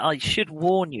I should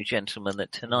warn you, gentlemen,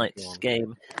 that tonight's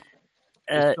game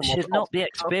should not be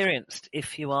experienced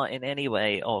if you are in any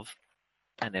way of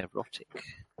an erotic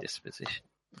disposition.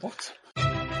 What?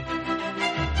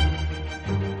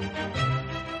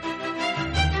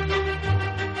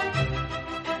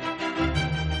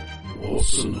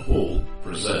 Orson Hall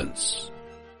presents.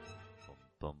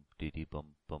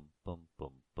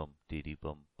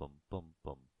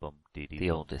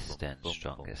 The oldest and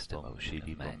strongest emotion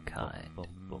of mankind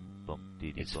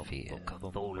is fear.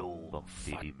 Cthulhu,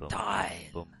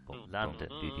 Tide, London,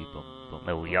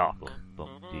 New York,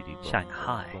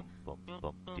 Shanghai,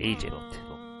 Egypt,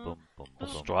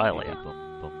 Australia,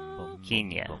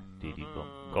 Kenya,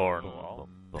 Cornwall.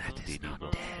 That is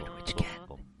not dead which can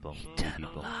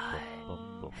eternal lie,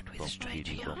 and with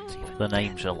strange eons even. The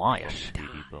name's Elias,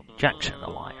 Jackson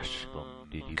Elias,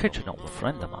 kitchen old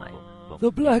friend of mine.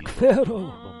 The Black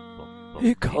Pharaoh,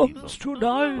 he comes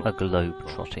tonight. A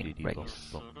globe-trotting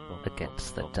race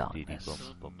against the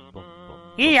darkness.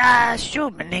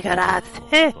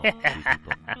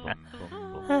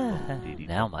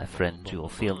 Now, my friend, you'll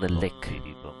feel the lick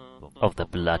of the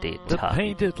bloody The tongue.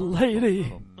 Painted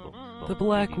Lady, the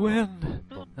Black Wind.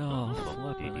 Oh,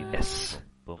 flippin'. This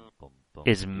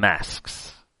is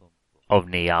Masks of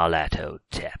Nyarlathotep.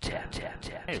 Tap, tap, tap,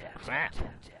 tap, tap.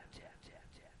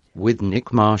 With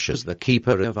Nick Marsh as the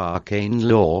keeper of arcane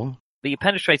lore. You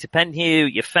penetrated Penhew,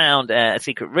 you found a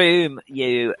secret room,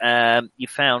 you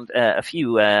found a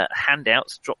few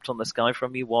handouts dropped on the sky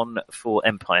from you, one for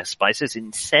Empire Spices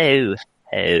in Soho,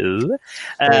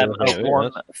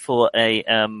 one for a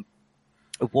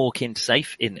walk-in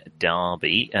safe in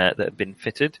Derby that had been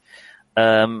fitted.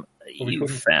 You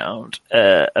found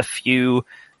a few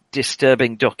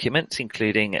disturbing documents,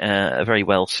 including a very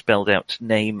well spelled out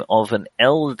name of an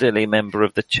elderly member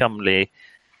of the Chumley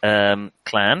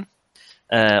clan,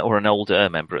 or an older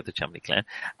member of the Chumley clan,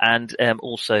 and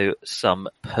also some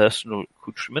personal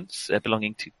accoutrements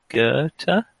belonging to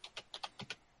Goethe.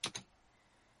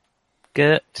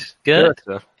 Frobe.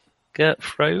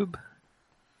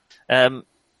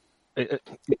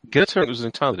 Goethe was an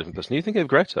entirely different person. You think of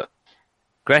Greta?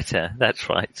 Greta, that's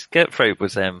right. Gert Frobe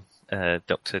was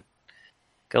Dr.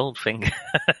 Goldfinger,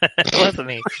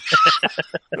 wasn't he?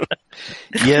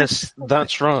 Yes,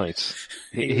 that's right.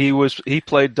 He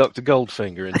played Dr.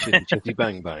 Goldfinger in Chitty Chitty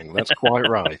Bang Bang. That's quite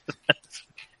right.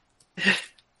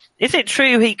 Is it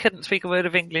true he couldn't speak a word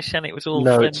of English and it was all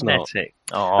No, it's not. phonetic?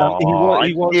 Oh,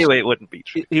 I knew it wouldn't be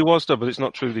true. He was, though, but it's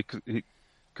not true that he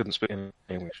couldn't speak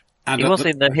English. And He was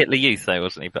in the Hitler Youth, though,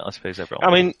 wasn't he? But I suppose everyone.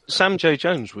 I mean, Sam J.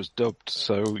 Jones was dubbed,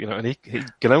 so, and he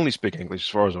can only speak English as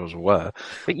far as I was aware.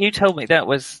 But you told me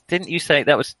didn't you say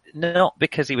that was not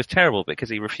because he was terrible, because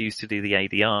he refused to do the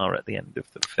ADR at the end of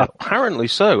the film? Apparently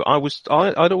so.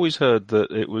 I'd always heard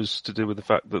that it was to do with the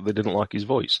fact that they didn't like his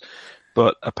voice.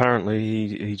 But apparently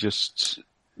he just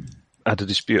had a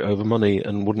dispute over money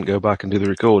and wouldn't go back and do the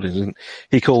recordings. And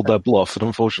he called their bluff, and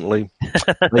unfortunately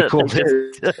they called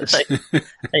it.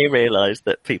 They realised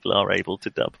that people are able to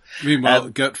dub. Meanwhile,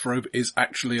 Gert Frobe is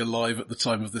actually alive at the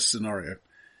time of this scenario.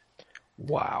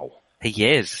 Wow. He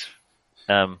is.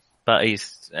 But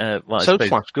he's... well, So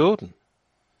Flash Gordon.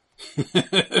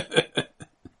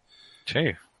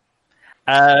 True.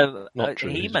 Not true.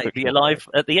 He He's may be fictional. alive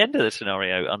at the end of the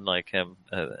scenario, unlike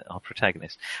our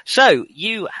protagonist. So,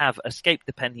 you have escaped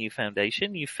the Penhew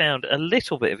Foundation. You found a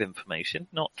little bit of information,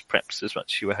 not perhaps as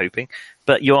much as you were hoping,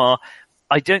 but you are,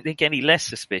 I don't think, any less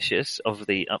suspicious of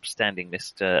the upstanding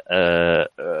Mr.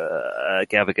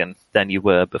 Gavigan than you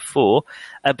were before,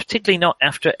 particularly not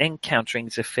after encountering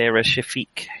Zafira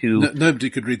Shafiq, who... Nobody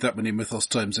could read that many Mythos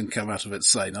tomes and come out of it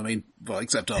sane. I mean, well,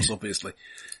 except us, obviously.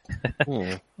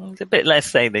 It's a bit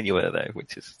less sane than you were, though,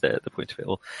 which is the point of it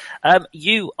all.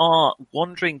 You are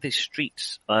wandering the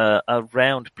streets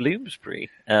around Bloomsbury,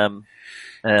 in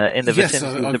the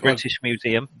vicinity of the British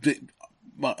Museum.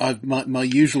 My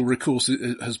usual recourse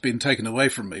has been taken away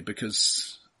from me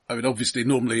because, I mean, obviously,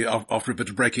 normally after a bit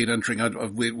of breaking and entering,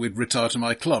 we'd retire to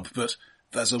my club, but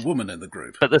there's a woman in the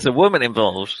group. But there's a woman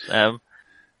involved.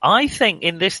 I think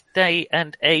in this day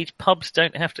and age, pubs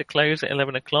don't have to close at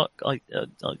 11 o'clock.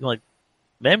 My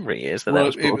memory is that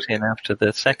was brought in after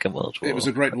the Second World War. It was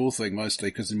a Great War thing, mostly,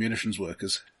 because the munitions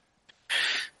workers.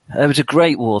 It was a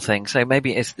Great War thing, so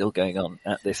maybe it is still going on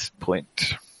at this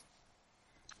point.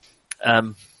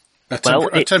 A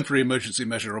temporary emergency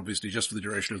measure, obviously, just for the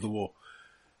duration of the war.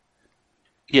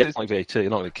 Yeah, it's like VAT. They're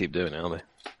not going to keep doing it, are they?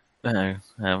 No,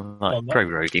 like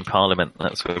proroguing Parliament,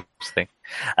 that sort of thing.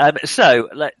 So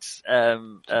let's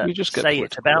You just get say to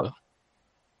it's it, about.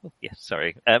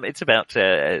 It's about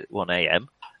 1 a.m.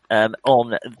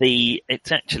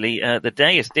 It's actually the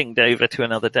day is dinged over to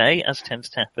another day, as tends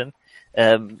to happen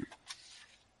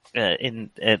in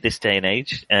this day and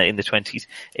age, in the 20s.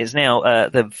 It's now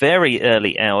the very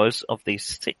early hours of the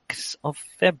 6th of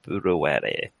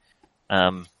February.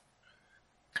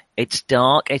 It's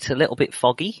dark. It's a little bit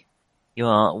foggy. You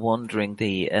are wandering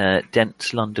the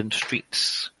dense London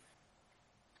streets.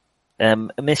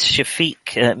 Mrs.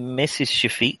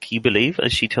 Shafiq, you believe,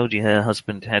 as she told you her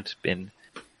husband had been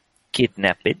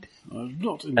kidnapped,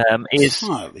 is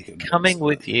coming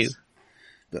with you.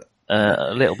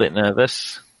 A little bit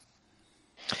nervous.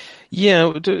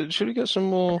 Yeah, should we get some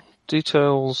more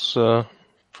details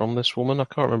from this woman? I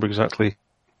can't remember exactly.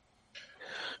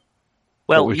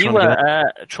 Well, you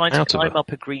were trying to climb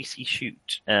up a greasy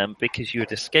chute because you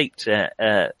had escaped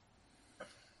the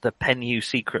Penhew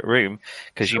secret room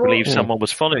because you believed someone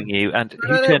was following you, and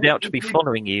who turned out to be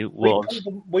following you was...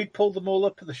 We pulled them all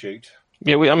up at the chute.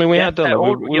 Yeah, we had done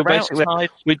that.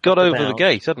 We'd got over the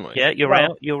gate, hadn't we? Yeah, you're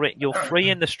out. You're free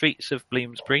in the streets of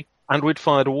Bloomsbury. And we'd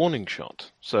fired a warning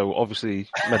shot. So obviously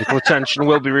medical attention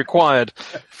will be required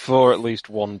for at least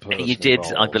one person. You did,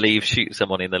 I believe, shoot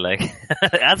someone in the leg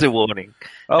as a warning.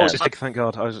 Oh, thank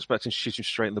God. I was expecting to shoot him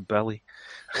straight in the belly.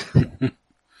 I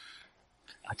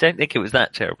don't think it was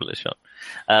that terrible a shot.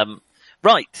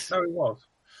 Right. No, it was.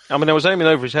 I mean, I was aiming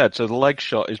over his head, so the leg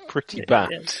shot is pretty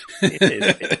bad. Yeah, it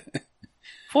is.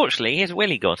 Fortunately, his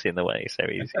willy got in the way, so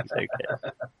he's okay.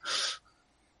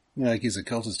 Yeah, he's a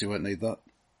cultist. You won't need that.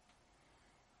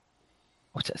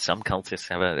 Some cultists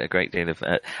have a great deal of...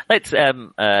 let's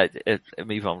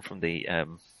move on from the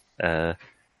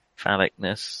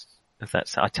phallicness. If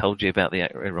that's, I told you about the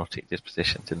erotic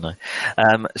disposition, didn't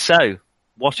I? So,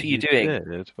 what are you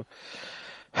doing?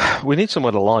 We need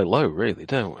somewhere to lie low, really,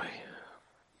 don't we?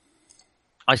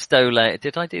 I stole it.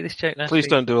 Did I do this joke last week? Please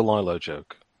don't do a lie low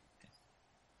joke.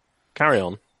 Carry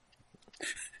on.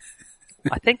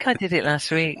 I think I did it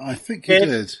last week. I think you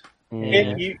did.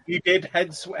 Yeah. You did,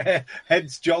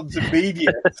 hence John's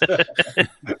immediate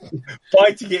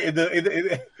fighting it in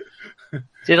the...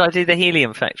 Did I do the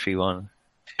Helium Factory one?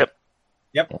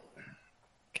 Yep.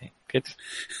 Okay, good.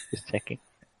 Just checking.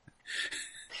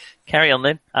 Carry on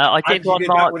then. I did one,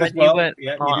 Mark, when you weren't.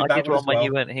 I did one when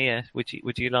you weren't here.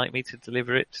 Would you like me to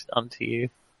deliver it unto you?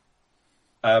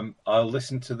 I'll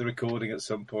listen to the recording at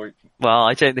some point. Well,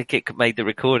 I don't think it made the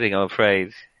recording, I'm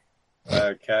afraid.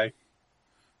 Okay.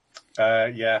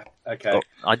 Yeah. Okay.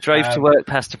 I drove to work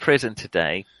past a prison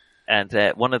today, and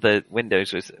one of the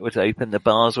windows was open. The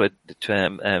bars were.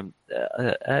 What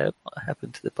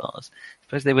happened to the bars? I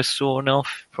suppose they were sawn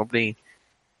off. Probably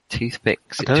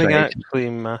toothpicks. I don't think it actually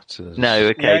matters. No.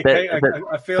 Okay. Yeah, okay.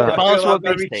 I feel like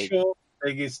very short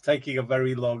thing is taking a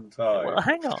very long time. Well,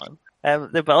 hang on.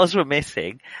 The bars were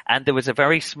missing, and there was a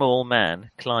very small man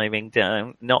climbing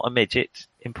down, not a midget,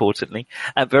 importantly.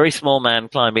 A very small man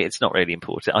climbing, it's not really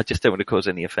important, I just don't want to cause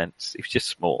any offence, it's just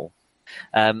small.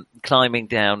 Climbing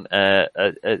down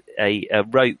a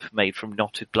rope made from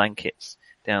knotted blankets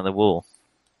down the wall.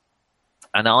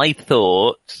 And I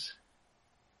thought,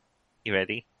 you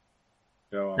ready?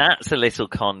 Go on. That's a little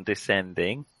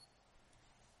condescending.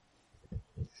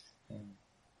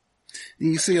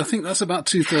 You see, I think that's about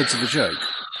 2/3 of the joke.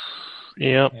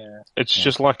 Yeah. It's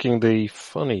just lacking the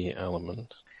funny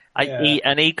element.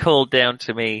 He called down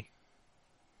to me.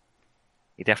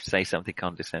 He'd have to say something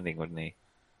condescending, wouldn't he?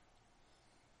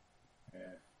 Yeah.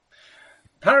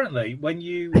 Apparently, when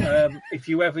you, if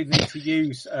you ever need to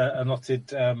use a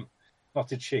knotted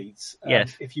sheets,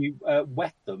 yes. If you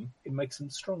wet them, it makes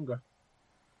them stronger.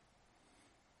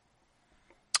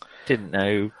 Didn't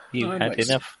know you had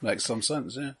enough. Makes some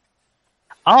sense, yeah.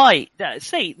 I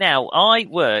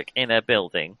work in a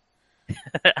building.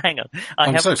 Hang on, I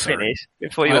haven't finished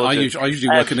before you. I usually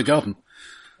work in a garden.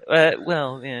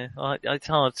 Well, yeah, it's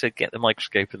hard to get the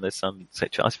microscope in the sun,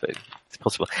 etc. I suppose it's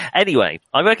possible. Anyway,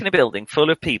 I work in a building full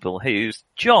of people whose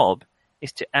job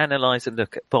is to analyse and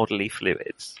look at bodily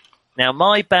fluids. Now,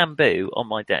 my bamboo on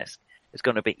my desk has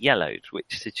gone a bit yellowed,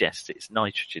 which suggests it's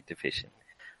nitrogen deficient.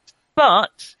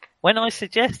 But when I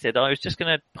suggested I was just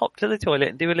going to pop to the toilet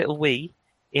and do a little wee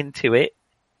into it,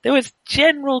 there was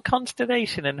general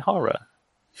consternation and horror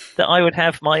that I would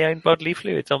have my own bodily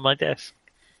fluids on my desk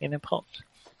in a pot.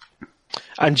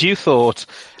 And you thought,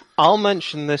 I'll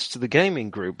mention this to the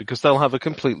gaming group because they'll have a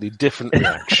completely different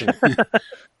reaction.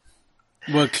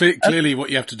 Well, clearly what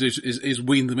you have to do is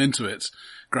wean them into it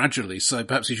gradually, so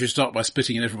perhaps you should start by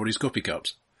spitting in everybody's coffee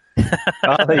cups.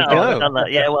 Oh, there you go.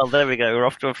 Yeah, well, there we go. We're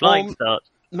off to a flying start.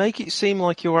 Make it seem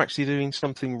like you're actually doing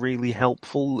something really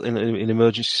helpful in an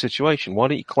emergency situation. Why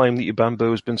don't you claim that your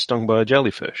bamboo has been stung by a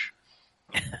jellyfish?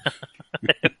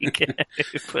 There we go.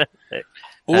 Perfect.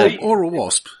 Or a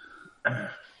wasp.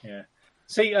 Yeah.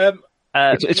 See,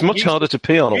 It's much harder to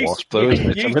pee on a wasp, though,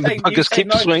 isn't it? I mean, the buggers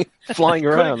keep flying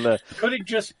around there. Could it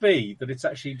just be that it's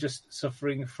actually just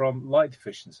suffering from light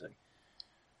deficiency?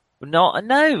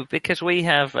 No, because we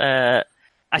have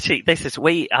actually this is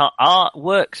our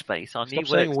workspace, our new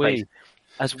workspace,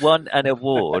 has won an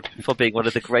award for being one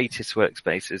of the greatest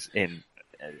workspaces in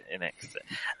Exeter.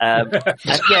 And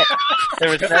yet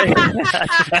there is no.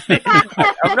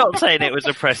 I'm not saying it was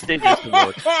a prestigious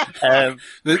award.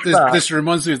 This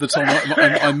reminds me of the time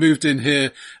I moved in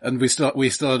here, and we started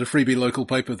a freebie local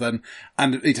paper then,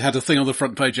 and it had a thing on the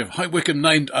front page of High Wycombe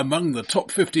named among the top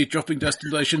 50 shopping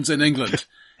destinations in England.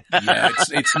 Yeah,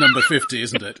 it's number 50,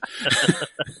 isn't it?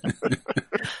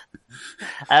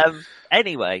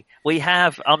 Anyway, we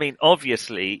have,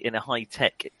 obviously in a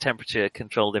high-tech,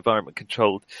 temperature-controlled,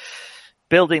 environment-controlled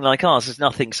building like ours, there's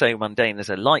nothing so mundane as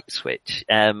a light switch.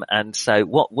 And so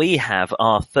what we have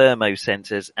are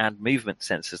thermosensors and movement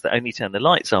sensors that only turn the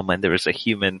lights on when there is a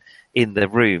human in the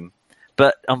room.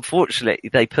 But unfortunately,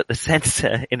 they put the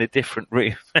sensor in a different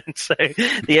room. And so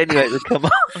the only way it would come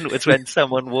on was when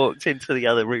someone walked into the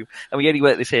other room. And we only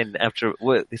worked this out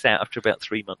after about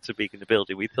 3 months of being in the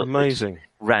building. We thought amazing.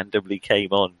 Randomly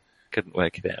came on. Couldn't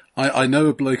work it out. I know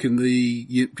a bloke in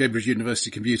the Cambridge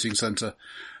University Computing Centre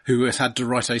who has had to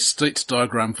write a state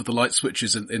diagram for the light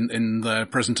switches in their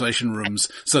presentation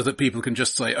rooms so that people can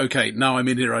just say, okay, now I'm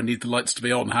in here, I need the lights to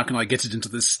be on. How can I get it into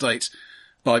this state?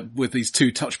 With these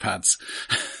 2 touchpads.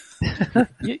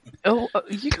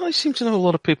 You guys seem to know a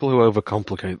lot of people who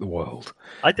overcomplicate the world.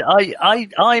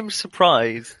 I'm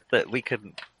surprised that we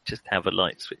couldn't just have a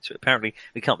light switch. Apparently,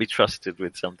 we can't be trusted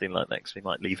with something like that because we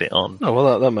might leave it on. Oh,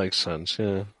 well, that makes sense,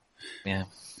 yeah. Yeah.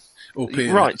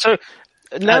 Right, so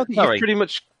now that you've pretty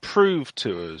much proved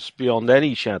to us, beyond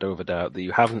any shadow of a doubt, that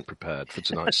you haven't prepared for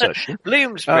tonight's session.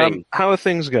 Bloomsbury. How are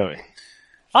things going?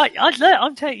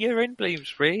 I'm telling you, you're in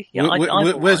Bloomsbury. Yeah,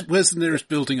 where's the nearest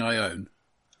building I own?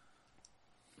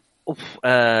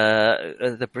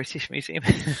 The British Museum.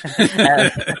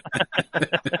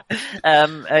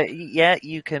 Yeah,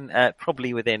 you can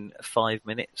probably within 5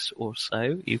 minutes or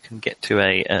so, you can get to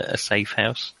a safe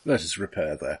house. Let us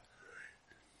repair there.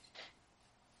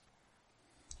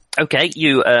 Okay,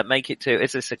 you make it to.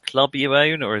 Is this a club you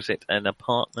own, or is it an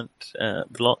apartment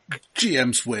block?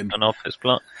 GM Swim, an office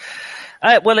block.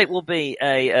 Well, it will be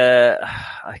it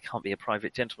can't be a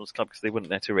private gentleman's club because they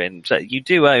wouldn't let her in. So you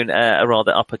do own a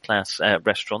rather upper class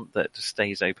restaurant that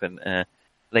stays open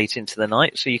late into the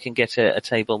night, so you can get a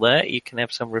table there. You can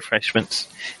have some refreshments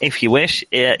if you wish.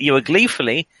 You are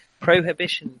gleefully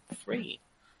prohibition free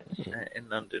in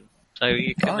London. So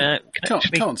you can,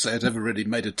 can't say it ever really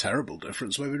made a terrible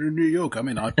difference when we were in New York. I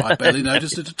mean, I barely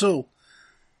noticed it at all.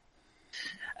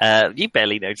 You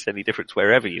barely notice any difference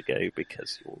wherever you go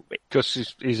because you're rich.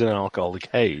 Because he's an alcoholic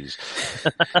haze.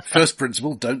 First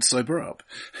principle, don't sober up.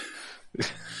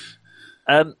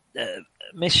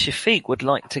 Miss Shafiq would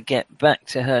like to get back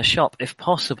to her shop if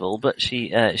possible, but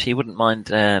she wouldn't mind.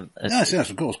 Yes,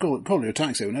 of course. Call your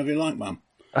taxi whenever you like, ma'am.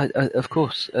 Of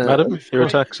course. Madam, you're a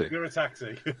taxi. You're a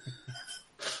taxi.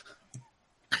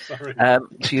 Sorry. So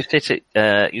you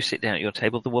sit down at your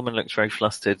table. The woman looks very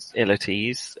flustered, ill at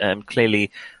ease,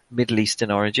 clearly Middle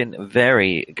Eastern origin,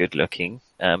 very good looking.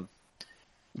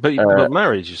 But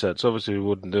married, you said, so obviously you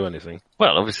wouldn't do anything.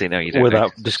 Well, obviously, no, you don't.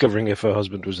 Without discovering if her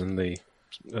husband was in the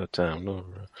town. Or,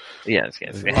 Yes.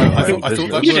 I thought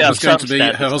that word was going to be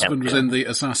her husband was in the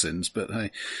Assassins, but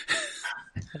hey.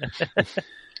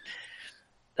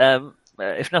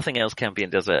 If nothing else, Campion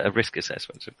does a risk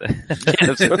assessment of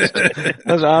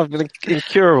I've been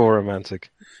incurable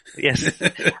romantic. Yes.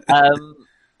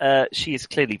 She is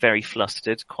clearly very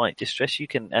flustered, quite distressed. You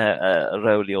can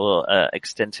roll your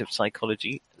extensive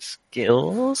psychology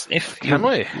skills if you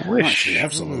wish. Actually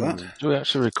have some of that. Do we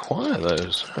actually require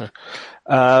those?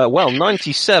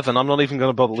 97. I'm not even going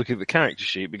to bother looking at the character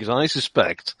sheet because I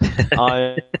suspect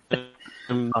I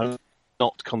am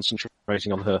not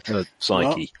concentrating on her psyche.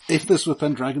 Well, if this were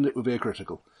Pendragon, it would be a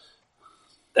critical.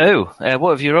 Oh,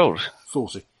 what have you rolled?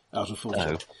 40 out of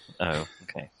 40. Oh,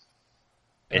 okay.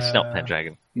 It's not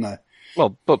Pendragon. No.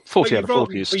 Well, but 40 out of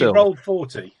 40 is still... You rolled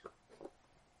 40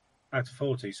 out of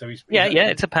 40, so he's... Yeah,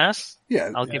 it's a pass.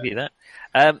 Yeah. I'll give you that.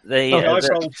 I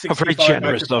rolled 65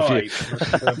 out of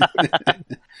 5.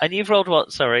 And you've rolled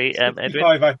what, sorry,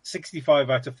 Edwin? 65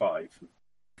 out of 5.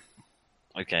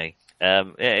 Okay.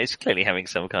 It's clearly having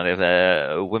some kind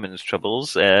of women's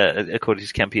troubles, according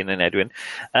to Campion and Edwin.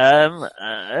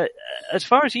 As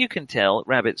far as you can tell,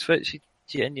 Rabbit's Foot, she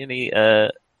genuinely...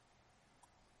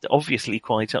 obviously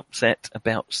quite upset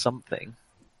about something.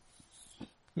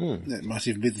 It might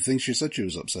even be the thing she said she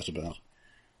was upset about.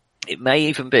 It may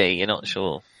even be. You're not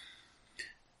sure.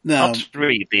 Now, Not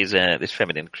read these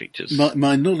feminine creatures.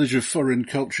 my knowledge of foreign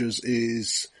cultures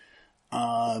is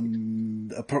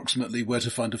approximately where to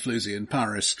find a floozy in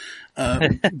Paris.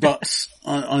 But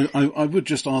I would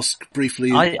just ask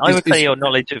briefly. I would say your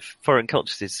knowledge of foreign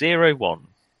cultures is 0-1.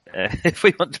 If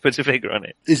we want to put a figure on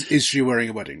it. Is she wearing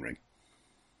a wedding ring?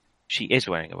 She is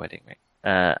wearing a wedding ring.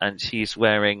 And she's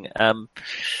wearing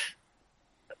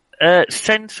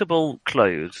sensible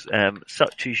clothes,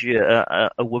 such as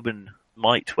a woman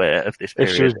might wear of this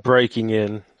period. If she was breaking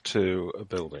into a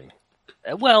building.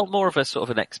 Well, more of a sort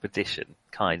of an expedition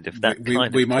kind of that.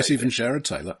 We might even share a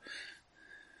tailor.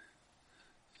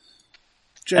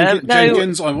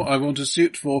 Jenkins, I want a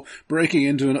suit for breaking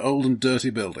into an old and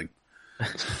dirty building.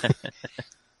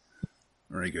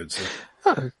 Very good, sir.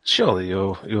 Surely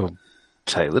your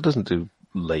tailor doesn't do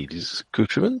ladies'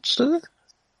 accoutrements, does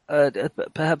it?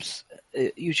 Perhaps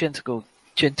you gentlemen,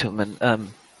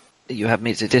 you have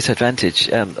me at a disadvantage.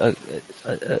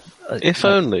 If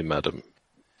only, madam.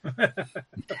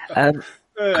 Could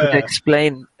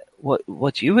explain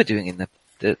what you were doing in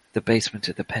the basement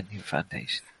of the Penny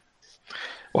Foundation.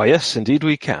 Why, yes, indeed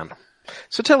we can.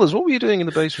 So tell us, what were you doing in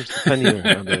the basement of the Penny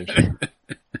Foundation?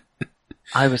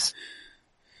 I was...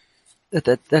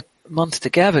 That monster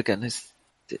Gavigan has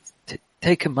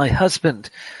taken my husband.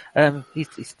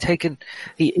 He's taken...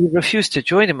 He refused to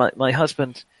join him. My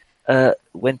husband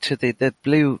went to the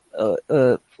Blue...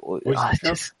 I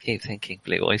just keep thinking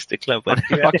Blue Oyster Club.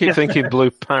 I keep thinking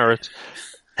Blue Parrot.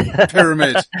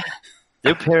 Pyramid.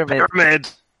 Blue Pyramid. Pyramid!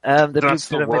 The That's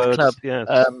Blue the Pyramid word, Club.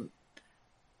 yes.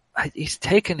 He's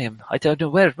taken him. I don't know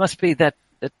where. It must be that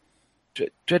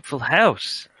dreadful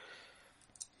house.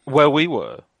 Where we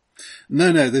were?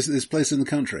 No, this place in the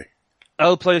country.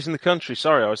 Oh, place in the country.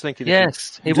 Sorry, I was thinking.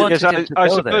 Yes, he wanted him to I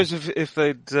go suppose there. if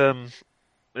they'd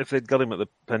got him at the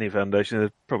Penny Foundation,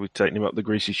 they'd probably taken him up the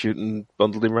greasy chute and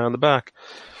bundled him round the back.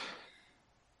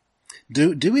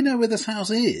 Do we know where this house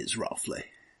is, roughly?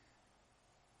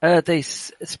 They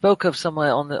spoke of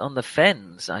somewhere on the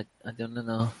fens. I don't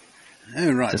know.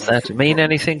 Oh, right. Does that mean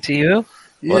anything to you?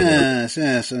 Yes.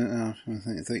 I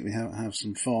think we have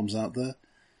some farms out there.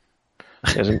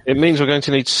 Yes, it means we're going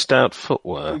to need stout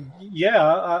footwear.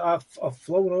 Yeah, I've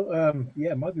flown.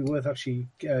 It might be worth actually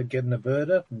getting a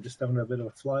bird up and just having a bit of a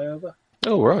flyover.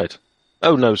 Oh, right.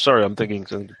 Oh, no, sorry, I'm thinking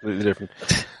something completely different.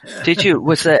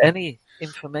 Was there any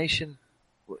information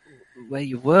where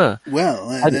you were? Well,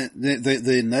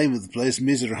 the name of the place,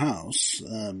 Miser House,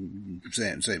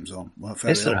 seems on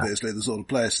fairly obviously the sort of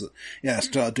place that, yes,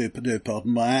 do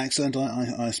pardon my accent,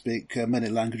 I speak many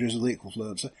languages with equal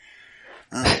fluency.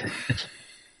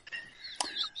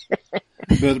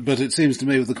 But it seems to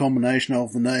me with the combination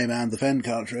of the name and the fen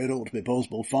country, it ought to be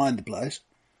possible to find the place.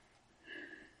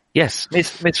 Yes,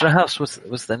 Miser House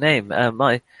was the name.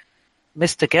 Mr.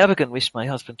 Gavigan wished my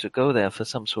husband to go there for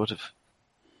some sort of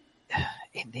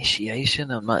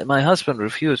initiation, and my husband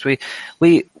refused. We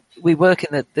work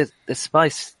in the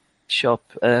spice shop.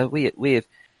 We have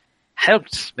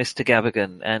helped Mr.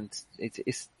 Gavigan and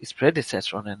his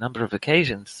predecessor on a number of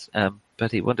occasions,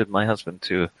 but he wanted my husband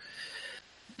to.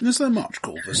 Is there much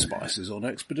call for spices on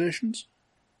expeditions?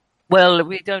 Well,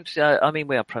 we don't.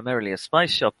 We are primarily a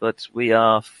spice shop, but we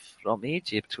are from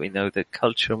Egypt. We know the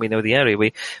culture and we know the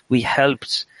area. We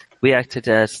acted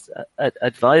as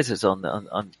advisors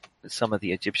on some of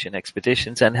the Egyptian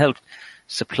expeditions and helped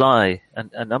supply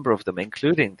a number of them,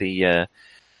 including the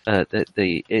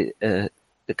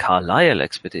Carlisle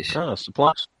expedition. Ah,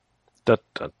 supplies. The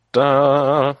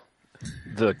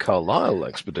Carlisle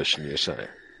expedition, you say?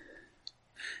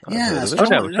 Yeah, it's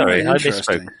sorry, I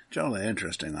interesting. misspoke. Jolly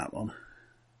interesting, that one.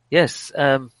 Yes.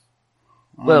 Well,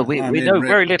 we know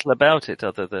very little about it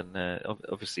other than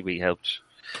obviously we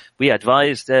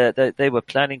advised they were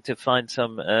planning to find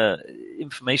some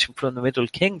information from the Middle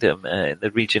Kingdom in the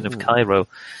region of Cairo.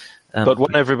 But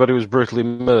when everybody was brutally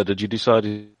murdered, you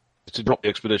decided to drop the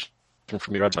expedition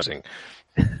from your advertising.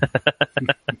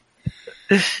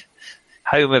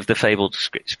 Home of the fabled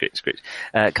scritch.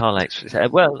 Carlisle.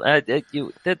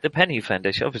 The Penny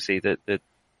Foundation, obviously the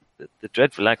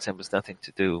dreadful accent was nothing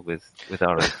to do with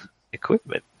our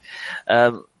equipment.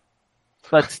 But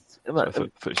I thought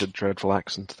it was a dreadful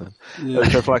accent then. Yeah.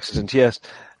 Dreadful accident, yes.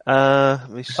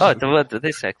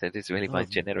 this accent is really my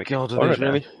generic. God,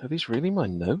 are these really my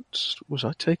notes? Was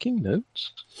I taking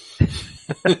notes?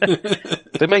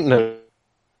 They make notes.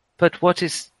 But what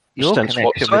is your connection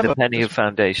with the Penny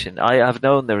Foundation? I have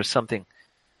known there is something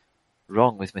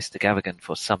wrong with Mr. Gavigan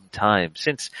for some time.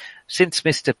 Since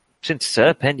Mr. Since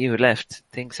Sir Penhew left,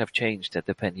 things have changed at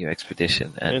the Penhew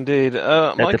expedition. Indeed. My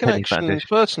the Penny connection, Foundation.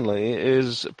 personally,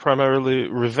 is primarily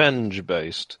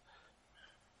revenge-based.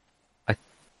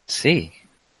 See.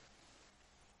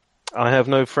 I have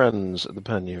no friends at the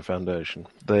Penhew Foundation.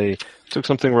 They took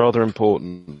something rather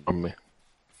important from me,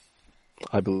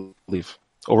 I believe.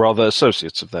 Or rather,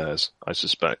 associates of theirs, I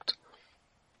suspect.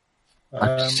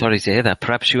 I'm sorry to hear that.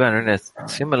 Perhaps you are in a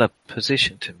similar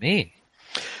position to me.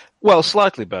 Well,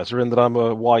 slightly better in that I'm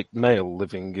a white male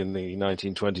living in the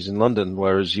 1920s in London,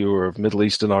 whereas you were of Middle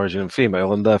Eastern origin and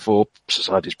female, and therefore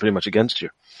society's pretty much against you.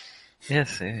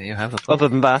 Yes, you have a point. Other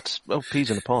than that,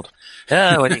 peas in a pod.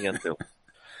 Yeah, what are you going to do?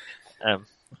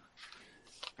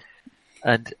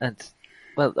 And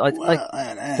well,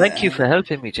 I thank you for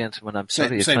helping me, gentlemen. I'm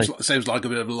sorry. Seems like a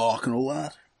bit of a lark and all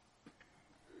that.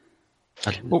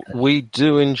 Well, we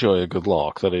do enjoy a good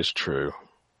lark, that is true.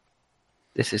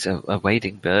 This is a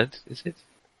wading bird, is it?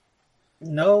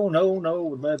 No.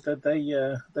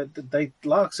 They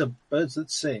larks are birds that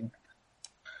sing.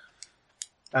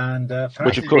 And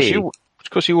which of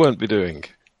course you won't be doing.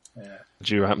 Yeah.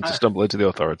 You happen to stumble into the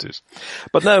authorities.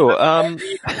 But no, Well,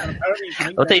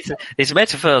 these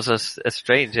metaphors are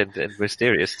strange and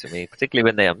mysterious to me, particularly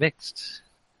when they are mixed.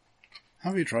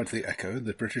 Have you tried the Echo in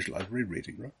the British Library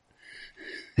reading room?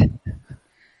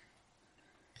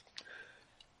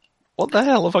 what the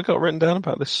hell have I got written down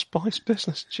about this spice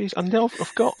business? Jeez, I know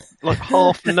I've got like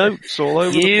half notes all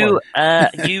over the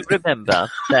place. You remember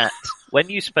that when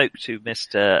you spoke to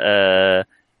Mr.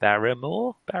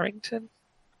 Barrington?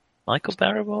 Michael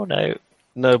Barrymore?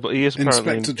 No, but he is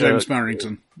apparently Inspector James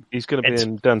Barrington. He's going to be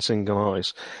in Dancing on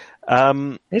Ice.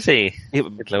 Is he?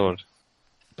 Good Lord.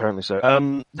 Apparently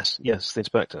so. Yes, the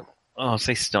Inspector. Oh,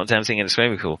 so he's not dancing in a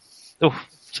swimming pool. Oh,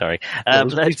 sorry.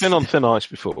 He's been on thin ice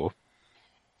before.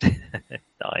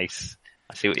 Nice.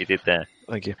 I see what you did there.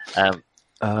 Thank you.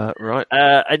 Right.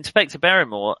 Inspector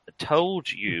Barrymore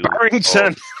told you...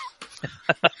 Barrington!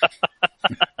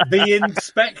 The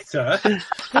Inspector?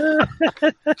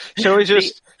 Shall we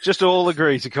just all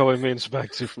agree to call him the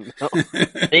Inspector from now?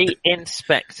 The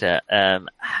Inspector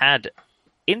had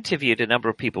interviewed a number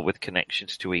of people with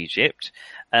connections to Egypt,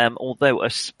 although a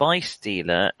spice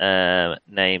dealer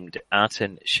named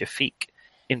Artan Shafiq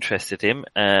interested him.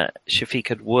 Shafiq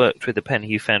had worked with the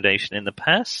Penhew Foundation in the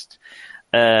past,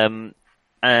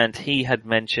 and he had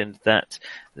mentioned that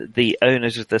the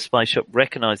owners of the spice shop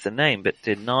recognized the name but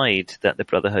denied that the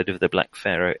Brotherhood of the Black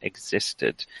Pharaoh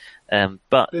existed.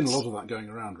 But been a lot of that going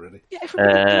around, really. Yeah,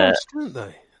 everybody does, don't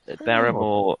they?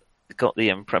 Barrymore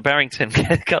Barrington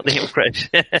got the impression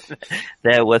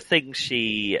there were things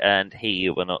she and he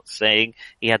were not saying.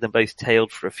 He had them both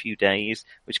tailed for a few days,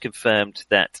 which confirmed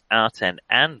that Arten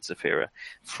and Zafira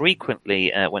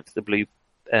frequently went to the Blue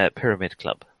Pyramid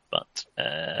Club. But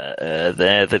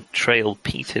there the trail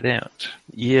petered out.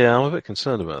 Yeah, I'm a bit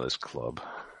concerned about this club.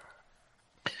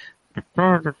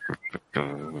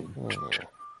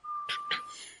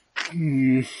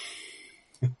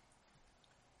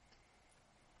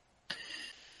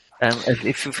 If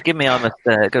you forgive me, I must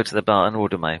go to the bar and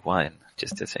order my wine.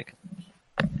 Just a second.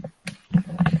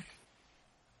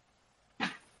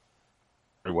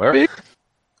 Where are you?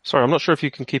 Sorry, I'm not sure if you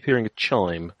can keep hearing a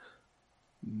chime.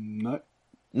 No.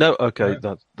 No, okay,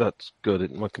 that's good.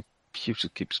 My computer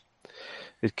keeps.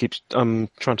 I'm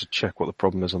trying to check what the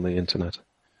problem is on the internet.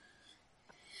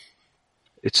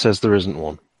 It says there isn't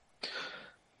one.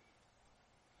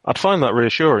 I'd find that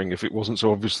reassuring if it wasn't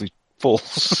so obviously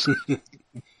false.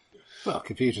 Well,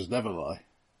 computers never lie.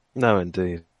 No,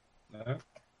 indeed. No.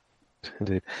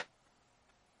 Indeed.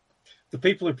 The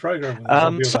people who program them,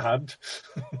 on the other hand.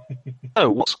 Oh,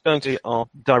 what's going to be our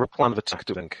direct plan of attack,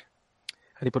 do you think?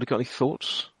 Anybody got any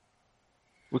thoughts?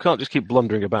 We can't just keep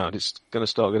blundering about. It's going to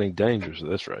start getting dangerous at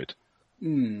this rate.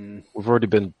 We've already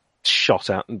been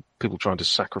shot at and people trying to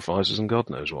sacrifice us and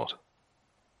God knows what.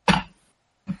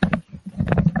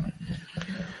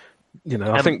 You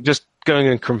know, I think just going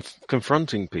and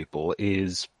confronting people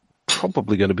is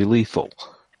probably going to be lethal.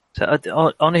 So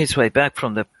on his way back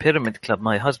from the Pyramid Club,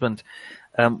 my husband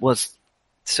was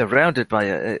surrounded by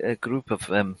a group of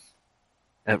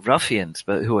ruffians,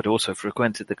 but who had also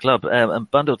frequented the club, and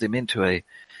bundled him into a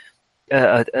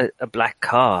black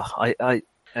car. I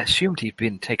assumed he'd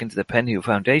been taken to the Penhew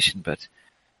Foundation, but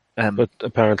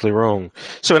apparently wrong.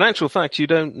 So in actual fact, you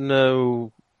don't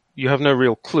know. You have no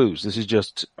real clues. This is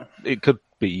just. It could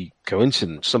be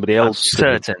coincidence. Somebody else.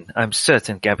 I'm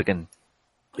certain Gavigan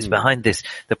is behind this.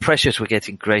 The pressures were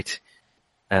getting great.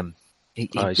 He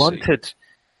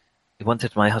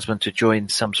wanted my husband to join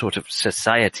some sort of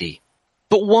society.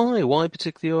 But why? Why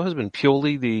particularly your husband?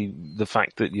 Purely the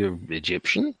fact that you're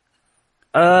Egyptian?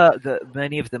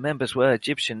 Many of the members were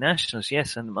Egyptian nationals,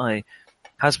 yes, and my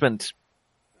husband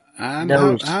And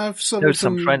knows have some knows of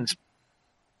them some friends.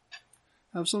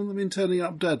 Have some of them been turning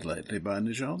up dead lately, by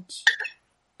any chance?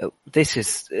 This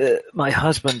is my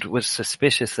husband was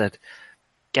suspicious that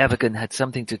Gavigan had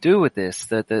something to do with this.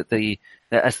 The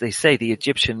as they say, the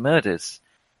Egyptian murders.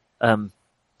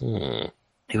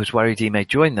 He was worried he may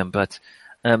join them, but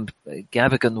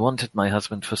Gavigan wanted my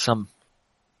husband for some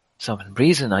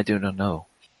reason. I do not know.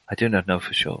 I do not know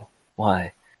for sure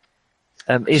why.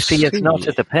 If he is not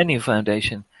at the Penny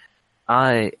Foundation,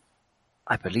 I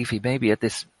believe he may be at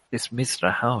this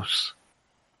Mizra house.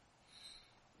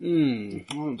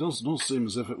 Well, it does seem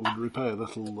as if it would repay a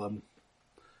little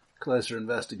closer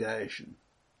investigation.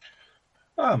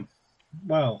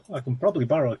 Well, I can probably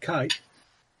borrow a kite.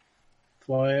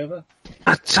 Fly over.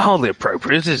 That's hardly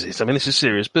appropriate, is it? I mean, this is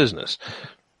serious business.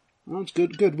 Well, it's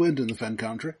good wind in the Fen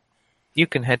country. You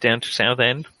can head down to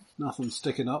Southend. Nothing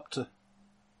sticking up to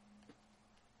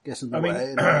get in the I mean,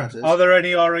 way. That is. are there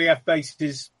any RAF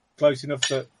bases close enough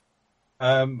that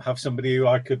have somebody who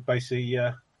I could basically...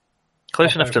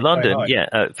 Close Up enough to over London, High.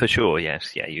 yeah, for sure,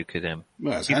 yes. Yeah, you could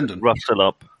Well, it's you could Hendon. rustle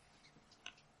up.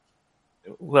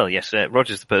 Well, yes,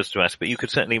 Roger's the person to ask, but you could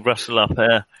certainly rustle up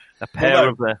a pair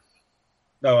of...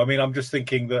 No, I mean, I'm just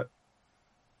thinking that,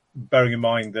 bearing in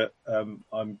mind that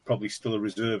I'm probably still a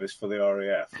reservist for the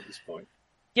RAF at this point.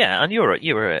 Yeah, and you're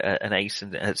an ace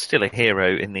and still a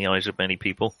hero in the eyes of many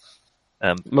people.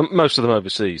 Most of them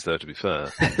overseas, though, to be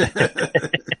fair.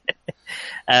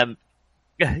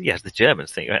 Yes, the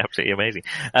Germans think you're absolutely amazing.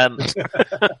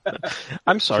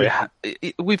 I'm sorry.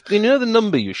 You know the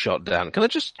number you shot down. Can I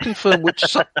just confirm which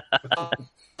side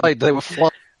they were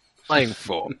flying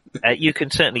for? You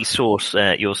can certainly source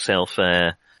yourself,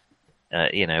 a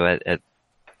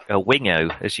wingo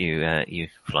as you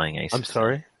flying ace. I'm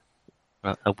sorry?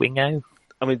 A wingo?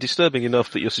 I mean, disturbing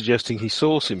enough that you're suggesting he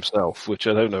sourced himself, which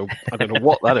I don't know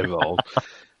what that involved.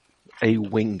 A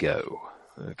wingo.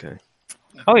 Okay.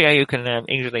 Oh yeah, you can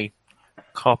easily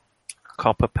cop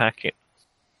a packet.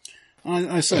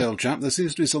 I say, old chap, there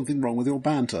seems to be something wrong with your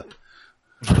banter.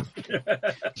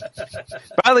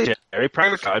 Badly, Jerry,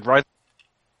 pragmatized right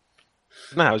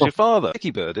now. How's your father?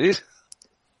 Dicky birdies.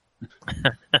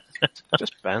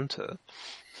 Just banter.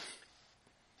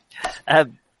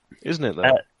 Isn't it,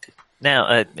 though?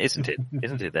 Now, isn't it?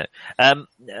 Isn't it, though?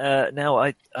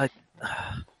 Now,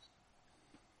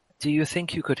 do you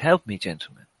think you could help me,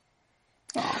 gentlemen?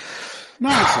 No,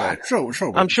 sure.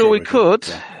 I'm sure we could.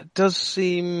 It does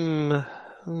seem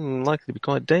likely to be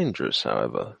quite dangerous,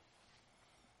 however.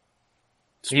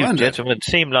 You gentlemen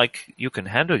seem like you can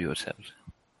handle yourselves.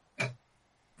 I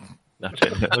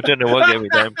don't know what gave me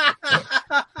down.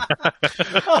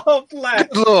 Oh, bless.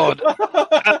 Good Lord.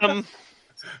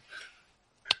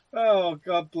 Oh,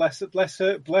 God bless it. Bless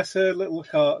her little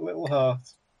heart.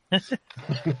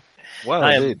 Well,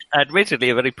 I am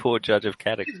admittedly a very poor judge of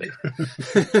character.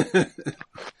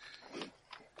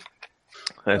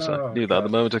 Yes, I knew that at the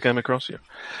moment I came across you.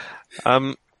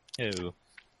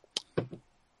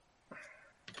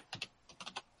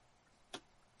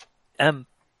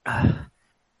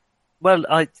 Well,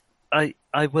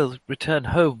 I will return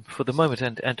home for the moment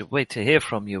and wait to hear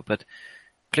from you, but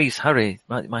please hurry.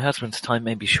 My husband's time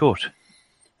may be short.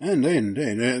 Indeed.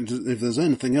 If there's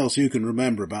anything else you can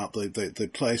remember about the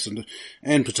place, and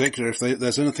in particular, if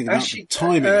there's anything about the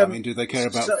timing, I mean, do they care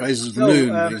about phases of the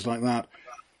moon, things like that?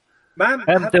 Man,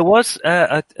 There was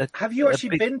have you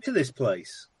actually been to this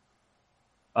place?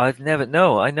 I've never.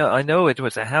 No, I know it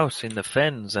was a house in the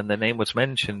Fens, and the name was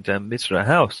mentioned, Mizra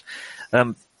House.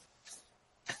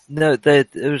 No,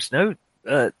 there's no.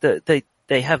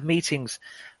 They have meetings,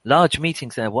 large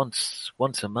meetings there once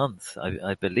a month,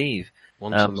 I believe.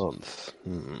 Once a month.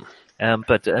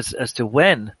 But as to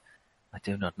when, I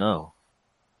do not know.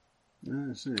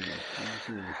 I see.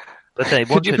 But they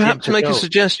Could you wanted him perhaps to make go. a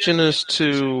suggestion as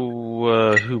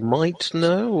to who might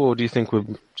know, or do you think we're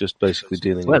just basically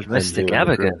dealing Well, with Mr.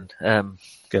 Gavigan,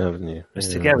 Gavigan, yeah.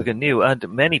 Mr. Gavigan knew, and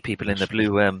many people in the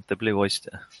Blue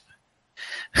Oyster,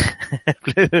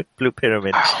 Blue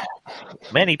Pyramid.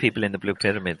 Many people in the Blue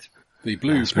Pyramid. The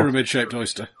blue pyramid-shaped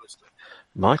oyster.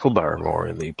 Michael Barrymore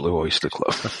in the Blue Oyster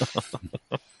Club.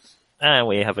 And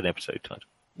we have an episode title.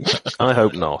 I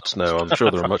hope not. No, I'm sure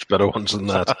there are much better ones than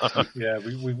that. Yeah,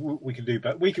 we can do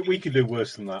better. We can do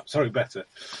worse than that. Sorry, better.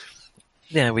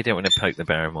 Yeah, we don't want to poke the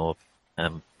Barrymore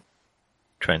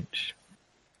trench.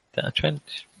 Is that a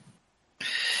trench?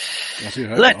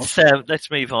 Let's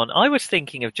move on. I was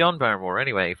thinking of John Barrymore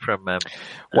anyway from from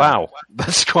Wow,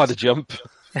 that's quite a jump.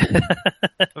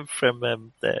 from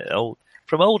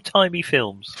From old-timey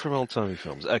films. From old-timey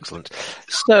films. Excellent.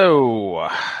 So,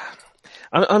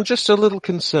 I'm just a little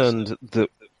concerned that,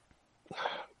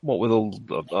 what with all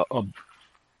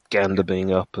Gander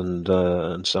being up and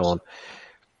so on,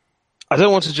 I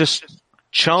don't want to just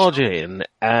charge in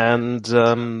and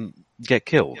get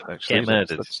killed, actually. Get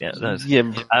murdered. Yeah.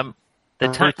 The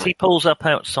taxi pulls up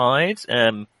outside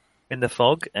in the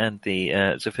fog, and the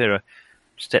Zafira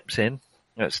steps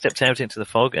out into the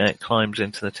fog, climbs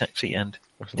into the taxi, and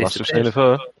Last we've seen of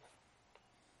her.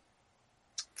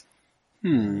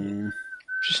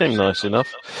 She seemed nice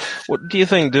enough. What do you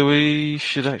think? Do we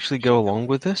should actually go along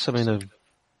with this? I mean,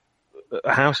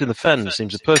 a house in the fen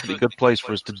seems a perfectly good place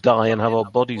for us to die and have our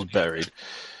bodies buried.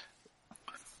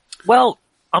 Well,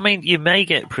 I mean, you may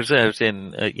get preserved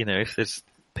in, if there's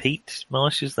peat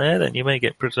marshes there, then you may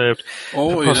get preserved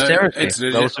for posterity. It's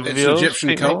an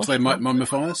Egyptian cult, they might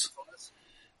mummify us.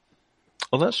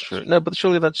 Well, that's true. No, but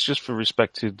surely that's just for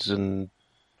respected and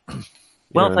they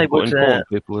would important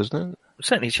people, isn't it?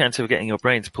 Certainly a chance of getting your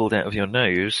brains pulled out of your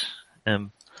nose.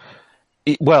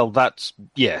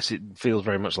 Yes, it feels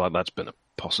very much like that's been a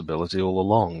possibility all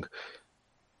along.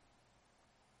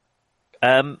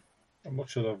 I'm not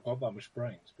sure I've got that much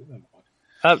brains, but never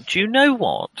mind. Do you know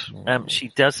what? She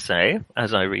does say,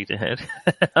 as I read ahead,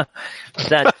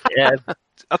 that...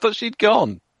 I thought she'd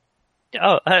gone.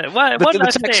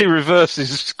 The taxi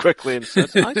reverses quickly and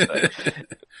says, I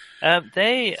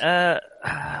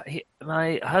say.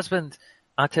 My husband,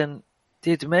 Aten,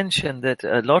 did mention that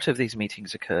a lot of these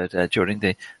meetings occurred during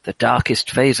the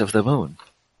darkest phase of the moon.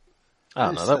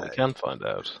 That we can find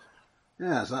out.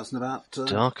 Yes, that's in about...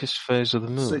 darkest phase of the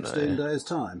moon. 16 days'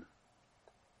 time.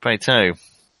 Right, so...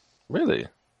 Really?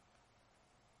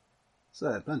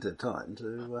 So, plenty of time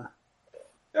to...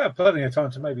 Yeah, plenty of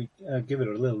time to maybe give it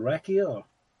a little recce, or...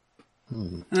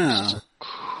 Yeah.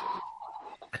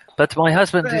 But my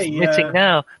husband is missing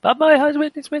now.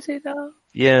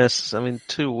 Yes, I mean,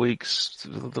 2 weeks...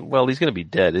 Well, he's going to be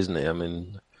dead, isn't he? I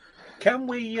mean... Can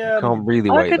we... can't really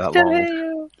wait that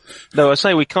long. No, I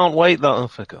say we can't wait that... Oh,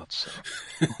 for God's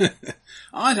sake.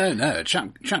 I don't know. A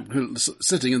chap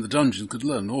sitting in the dungeon could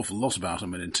learn an awful lot about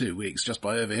him in 2 weeks just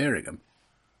by overhearing him.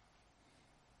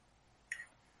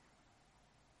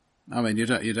 I mean, you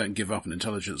don't give up an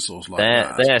intelligence source like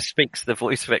that. There speaks the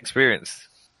voice of experience.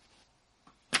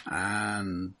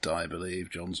 And I believe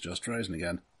John's just frozen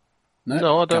again.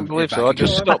 No, I don't believe so. I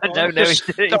just stopped. I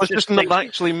was just not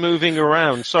actually moving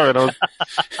around. Sorry,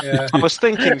 I was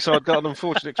thinking, so I'd got an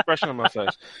unfortunate expression on my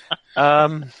face.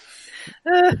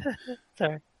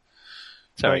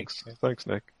 Sorry. Thanks,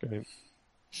 Nick.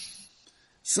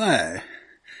 So,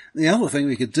 the other thing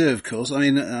we could do, of course, I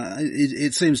mean,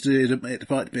 it seems it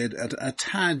might be a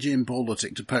tad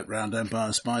impolitic to poke round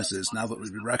Empire Spices now that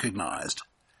we've been recognised.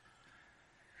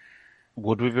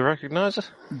 Would we be recognised?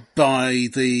 By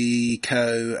the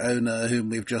co-owner whom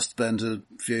we've just spent a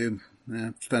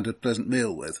pleasant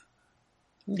meal with.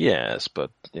 Yes,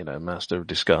 but, master of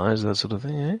disguise, that sort of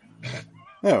thing, eh?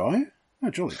 Oh, right. Oh,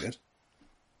 jolly good.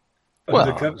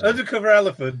 Undercover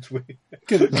elephant.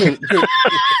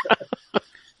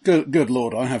 Good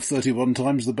Lord, I have 31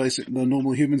 times the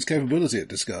normal human's capability at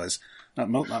disguise. That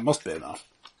must be enough.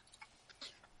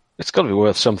 It's got to be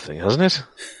worth something, hasn't it?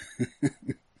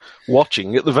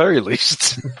 Watching, at the very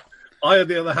least. I, on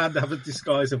the other hand, have a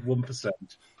disguise of 1%.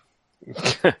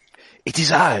 It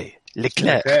is I,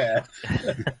 Leclerc.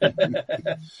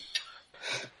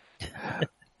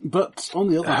 But on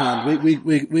the other hand,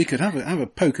 we could have a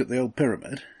poke at the old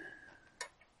pyramid.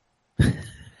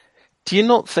 Do you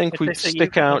not think we'd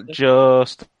stick out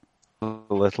just a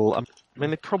little? I mean,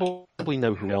 they probably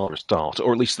know who we are at start,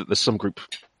 or at least that there's some group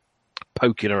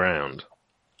poking around.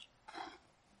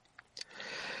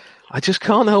 I just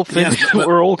can't help thinking that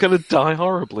we're all going to die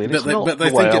horribly. And but they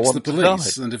think it's the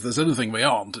police, and if there's anything we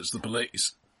aren't, it's the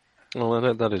police. Well,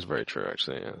 that is very true,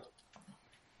 actually, yeah.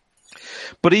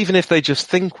 But even if they just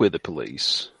think we're the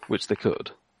police, which they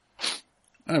could...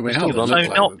 Oh, we have. have. So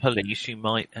not police, you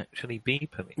might actually be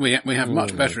police. We have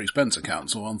much better expense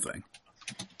accounts, for one thing.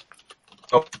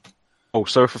 Oh,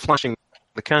 so if we're flashing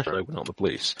the cash, we're not the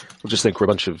police. We'll just think we're a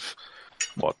bunch of,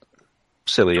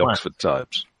 silly Oxford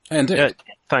types. Indeed.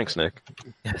 Thanks, Nick.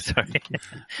 Yeah, sorry.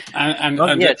 And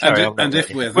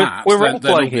if we're that... We're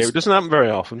role-playing here. It doesn't happen very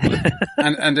often.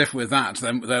 and if we're that,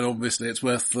 then obviously it's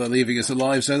worth leaving us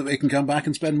alive so that we can come back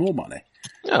and spend more money.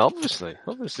 Yeah, obviously.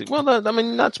 Well,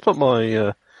 that's put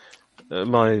my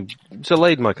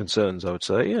allayed my concerns, I would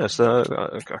say. Yes,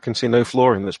 I can see no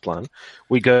flaw in this plan.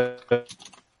 We go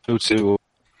to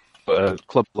a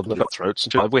club of cutthroats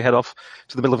and we head off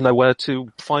to the middle of nowhere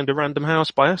to find a random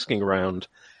house by asking around.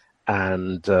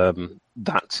 and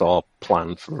that's our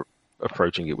plan for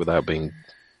approaching it without being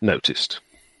noticed.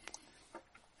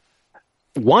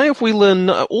 Why have we learned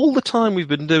all the time we've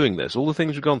been doing this, all the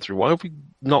things we've gone through? Why have we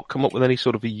not come up with any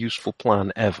sort of a useful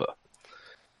plan ever?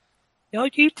 Oh,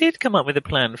 you did come up with a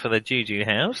plan for the Juju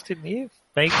house, didn't you?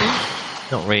 Maybe?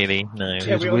 Not really, no.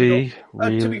 Yeah,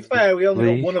 to be fair, we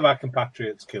only got one of our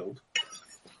compatriots killed.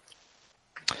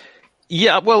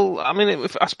 Yeah, well, I mean,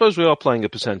 I suppose we are playing a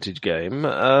percentage game.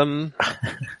 I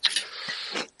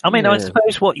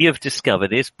suppose what you've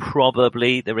discovered is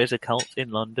probably there is a cult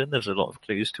in London. There's a lot of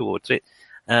clues towards it.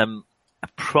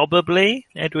 Probably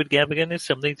Edward Gavigan is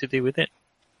something to do with it.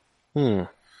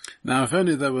 Now, if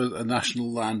only there was a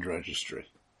national land registry.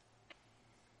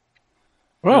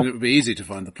 Well, then it would be easy to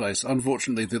find the place.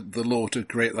 Unfortunately, the law to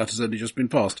create that has only just been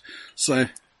passed. So,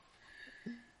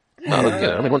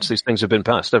 I mean, once these things have been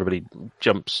passed, everybody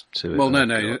jumps to it. Well, no,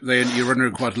 you're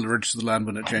required to register the land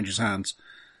when it changes hands.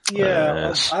 Yeah,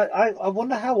 yes. I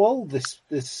wonder how old this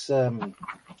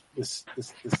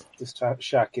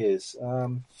shack is.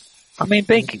 I mean,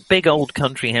 big old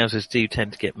country houses do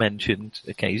tend to get mentioned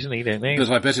occasionally, don't they? But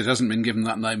I bet it hasn't been given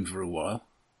that name for a while.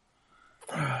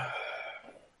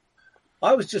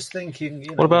 I was just thinking,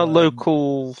 what about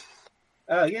local?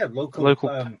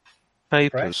 Local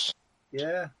papers. Press.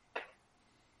 Yeah.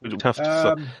 We don't have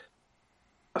to.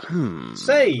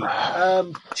 Say,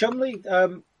 Chumley.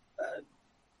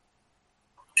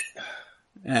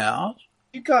 Yeah.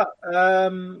 You got.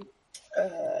 I'm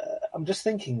just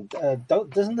thinking.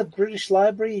 Doesn't the British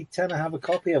Library tend to have a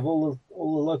copy of all the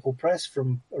local press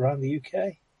from around the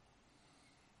UK?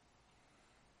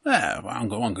 Yeah,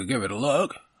 well, one could give it a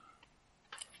look.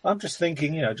 I'm just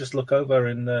thinking, just look over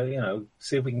and,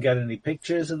 see if we can get any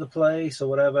pictures of the place or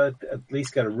whatever, at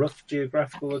least get a rough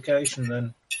geographical location.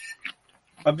 Then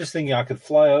I'm just thinking I could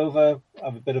fly over,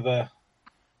 have a bit of a...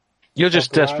 You're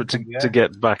just desperate to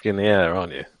get back in the air,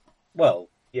 aren't you? Well,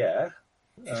 yeah.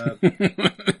 As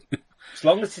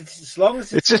long as it's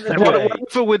just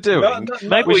whatever we're doing.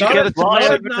 Maybe we can get a fly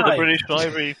over to the British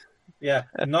Library. Yeah,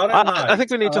 not at night. I think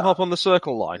we need to hop on the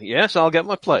Circle line. Yes, I'll get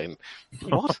my plane.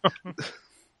 What?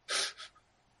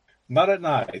 Not at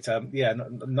night.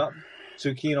 Not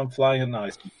too keen on flying at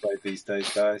night these days,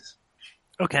 guys.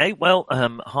 Okay, well,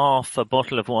 half a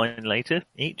bottle of wine later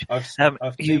each.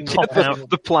 You pop out.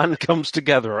 The plan comes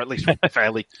together, or at least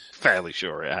fairly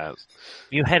sure it has.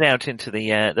 You head out into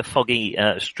the foggy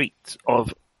streets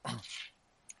of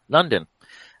London,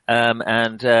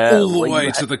 and all the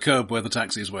way to the curb where the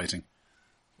taxi is waiting.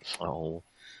 Oh,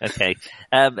 okay.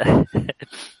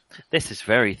 This is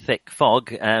very thick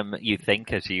fog, you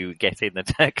think, as you get in the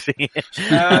taxi.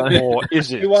 Or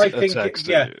is it?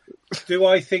 Do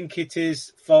I think it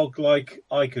is fog like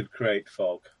I could create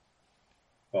fog?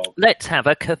 Let's have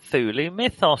a Cthulhu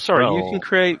mythos. Sorry, you can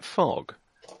create fog?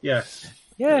 Yes.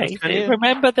 Yeah, you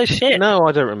remember the shit? No,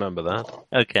 I don't remember that.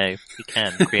 Okay, you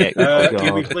can create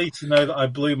You'll be pleased to know that I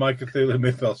blew my Cthulhu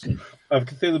mythos. I have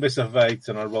Cthulhu mythos of 8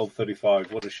 and I rolled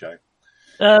 35. What a shame.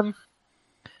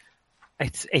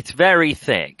 It's very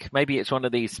thick. Maybe it's one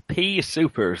of these pea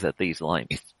supers that these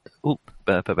limes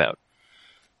burp about.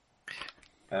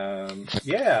 I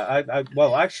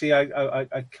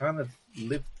kind of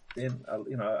lived in,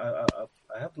 I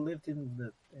have lived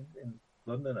in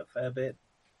London a fair bit.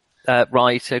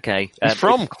 Right, okay. He's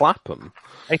from Clapham.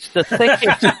 It's the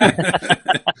thickest.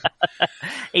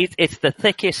 It's the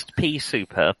thickest pea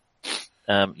super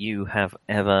you have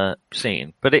ever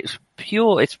seen, but it's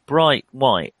pure. It's bright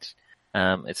white.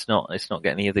 It's not got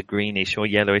any of the greenish or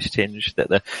yellowish tinge that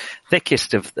the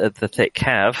thickest of the thick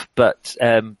have, but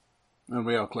and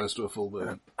we are close to a full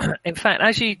moon. In fact,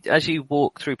 as you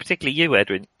walk through, particularly you,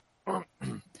 Edwin,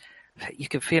 you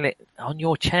can feel it on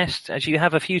your chest, as you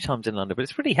have a few times in London, but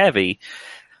it's pretty heavy.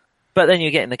 But then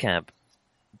you get in the cab,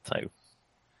 so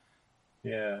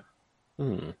yeah.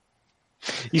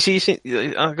 You see,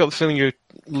 I got the feeling you're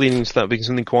leaning to that being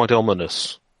something quite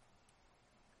ominous.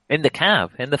 In the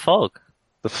cab, in the fog.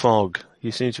 The fog.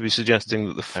 You seem to be suggesting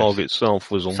that the fog itself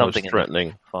was almost something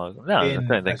threatening. Fog. No, I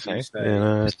don't think so. It's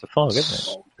the fog,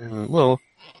 isn't it? Well,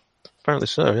 apparently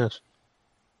so, yes.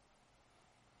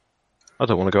 I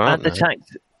don't want to go out now.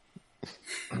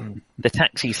 The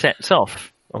taxi sets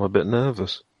off. I'm a bit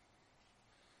nervous.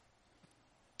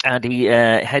 And he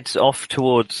heads off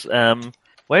towards...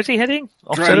 where's he heading?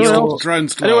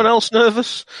 Drones Club. Anyone else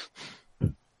nervous?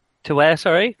 To where,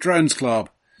 sorry? Drones Club.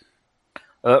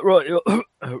 Right, you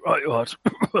are.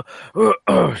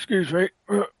 Excuse me.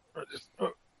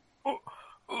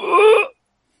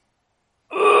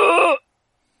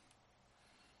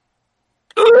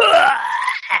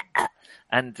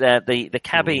 and the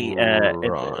cabbie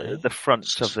Right. the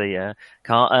front of the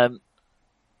car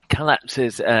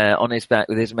collapses on his back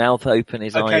with his mouth open,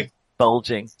 his eyes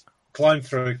bulging. Climb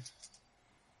through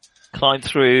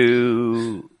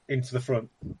into the front.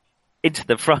 Into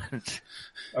the front.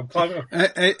 I'm climbing.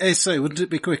 Say, wouldn't it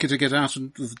be quicker to get out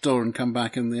of the door and come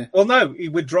back in the... Well, no,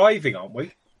 we're driving, aren't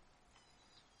we?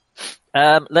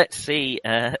 Let's see. We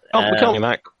can't do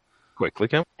that quickly,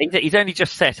 can we? He's only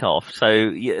just set off, so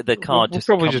the car We'll just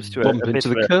probably comes just to bump a bit into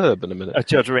of the curb in a minute. a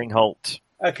juddering halt.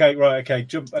 Okay, right, okay,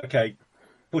 jump, okay.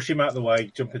 Push him out of the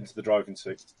way, jump into the driving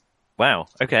seat. Wow.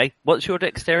 Okay. What's your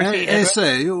dexterity?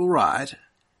 Say, you all right?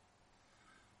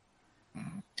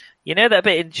 You know that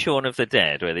bit in Shaun of the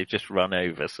Dead where they've just run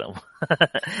over someone,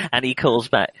 and he calls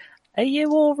back, "Are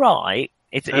you all right?"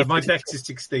 My dex is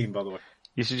 16, by the way.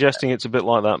 You're suggesting it's a bit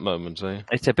like that moment, eh?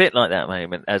 It's a bit like that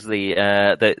moment as the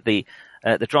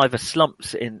driver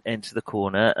slumps into the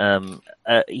corner.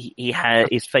 He had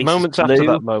his face Moments is blue. after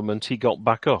that moment, he got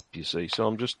back up, you see, so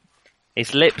I'm just...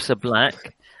 His lips are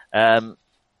black. And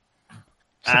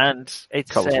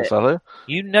it's Colourful fellow.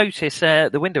 You notice the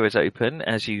window is open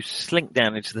as you slink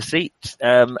down into the seat,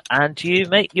 and you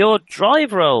make your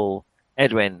drive roll,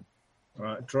 Edwin.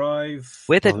 Right, drive.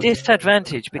 With a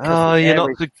disadvantage because you're not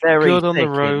very good on the thick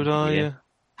road, in are here.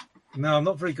 you? No, I'm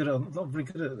not very good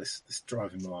at this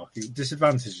driving malarkey.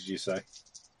 Disadvantage, did you say?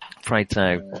 Afraid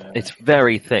so. It's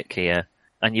very thick here,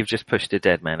 and you've just pushed a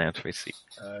dead man out of his seat.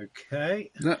 Okay.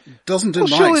 That doesn't, in my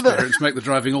surely experience, make the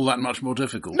driving all that much more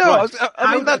difficult. No, Right.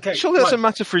 I mean, surely that's right. a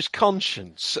matter for his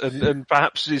conscience and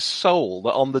perhaps his soul,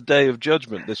 that on the day of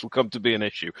judgment this will come to be an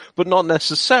issue, but not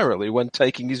necessarily when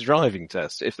taking his driving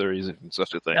test, if there is even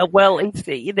such a thing. Well, it's,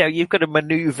 you've got to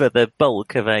manoeuvre the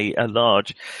bulk of a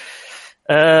large,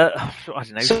 I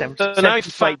don't know,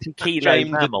 70 kilo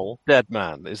mammal. Dead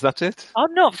man, is that it?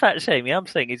 I'm not fat shaming. I'm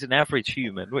saying he's an average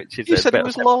human, which is You said about it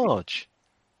was 70. large.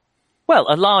 Well,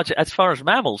 a large, as far as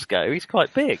mammals go, he's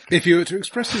quite big. If you were to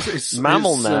express his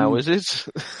Mammal now, is it?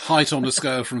 height on a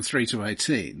scale from 3 to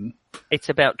 18... It's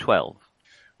about 12.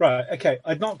 Right, okay.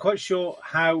 I'm not quite sure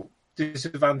how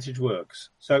disadvantage works.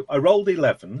 So I rolled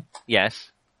 11,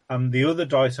 Yes. and the other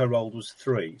dice I rolled was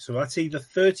 3. So that's either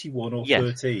 31 or Yes.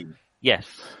 13. Yes.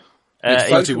 It's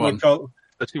It's- 31.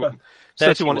 31.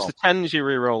 It's the 10s you're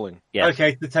re-rolling. yes.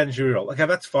 Okay, the 10's you roll. Okay,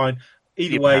 that's fine.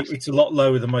 Either You way, passed. it's a lot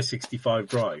lower than my 65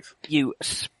 drive. You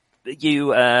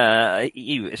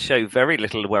show very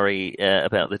little worry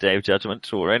about the Day of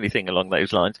Judgment or anything along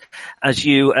those lines as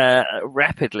you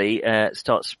rapidly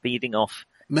start speeding off.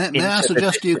 May I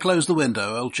suggest you close the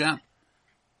window, old chap?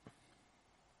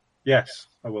 Yes,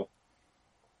 I will.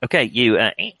 Okay, you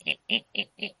and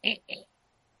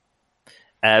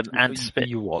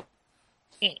You what?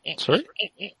 Sorry?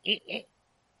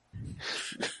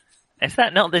 is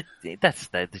that not that's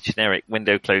the generic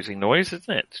window closing noise,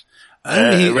 isn't it?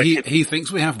 Oh, he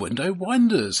thinks we have window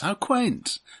winders. How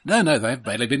quaint. No, they've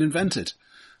barely been invented.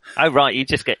 Oh right, you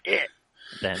just get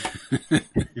then.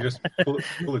 You just pull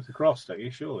it across, don't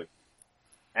you, surely?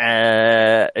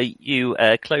 You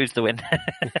close the window.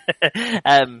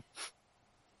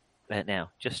 Now,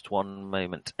 just one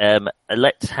moment.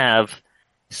 Let's have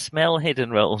smell hidden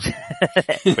rolls.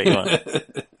 Everyone.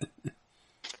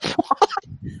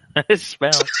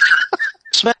 Smell.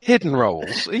 Hidden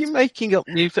rolls? Are you making up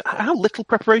new... How little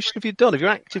preparation have you done? Have you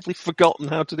actively forgotten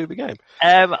how to do the game?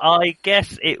 I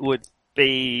guess it would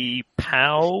be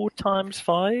POW times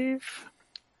 5.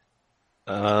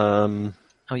 Oh,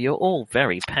 you're all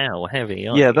very POW heavy,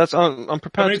 aren't you? That's. I'm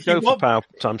prepared to go for POW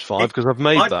times 5 because I've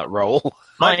made that roll.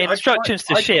 My instructions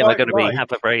to Shim are going to right.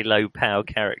 have a very low POW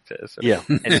character. So Yeah,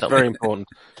 it's very important.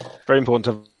 Very important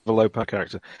to have a low power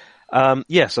character.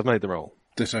 Yes, I've made the roll.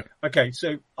 Ditto. Okay,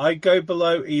 so I go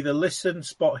below either listen,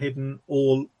 spot hidden,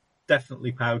 or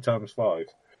definitely POW times 5.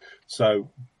 So,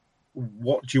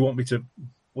 what do you want it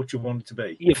to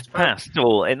be? You've passed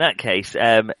all. In that case,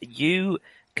 you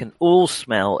can all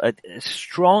smell a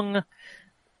strong,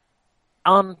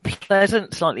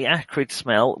 unpleasant, slightly acrid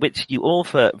smell, which you all,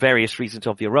 for various reasons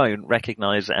of your own,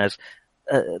 recognise as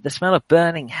the smell of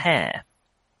burning hair.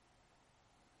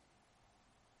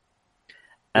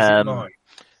 Is it mine?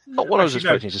 Not what I was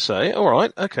expecting to say. All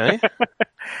right, okay.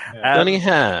 Yeah. Burning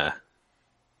hair.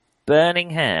 Burning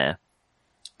hair.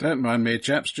 Don't mind me,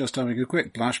 chaps, just having a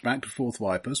quick flashback to Fourth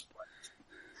Wipers.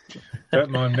 Don't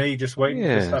mind me, just waiting,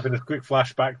 Yeah. just having a quick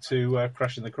flashback to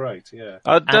Crashing the Crate, yeah.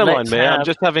 Don't mind let's me. I'm have-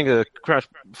 just having a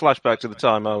flashback to the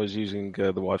time I was using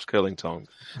the wife's curling tongs.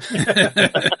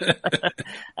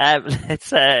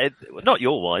 Let's not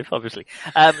your wife, obviously.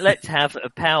 Let's have a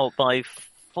POW by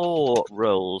 4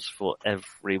 rolls for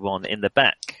everyone in the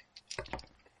back.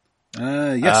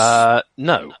 Yes.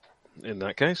 No, in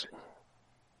that case.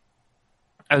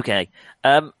 Okay.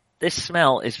 This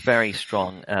smell is very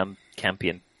strong,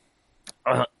 Campion.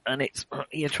 And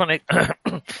you're trying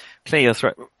to clear your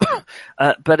throat.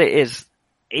 But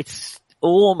it's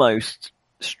almost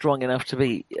strong enough to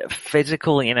be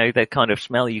physical, the kind of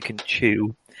smell you can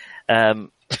chew. And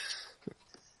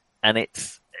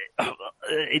it's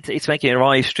making your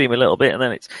eyes stream a little bit, and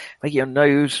then it's making your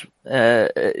nose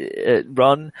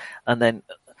run, and then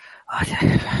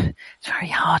it's very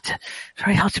hard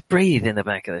to breathe in the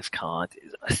back of this car.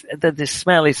 The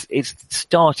smell is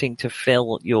starting to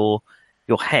fill your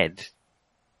head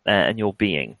and your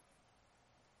being.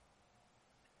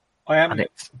 I am.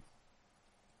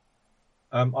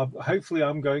 Hopefully,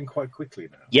 I'm going quite quickly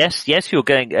now. Yes, you're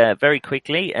going very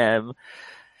quickly.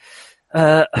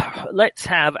 Let's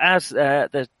have, as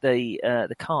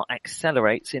the car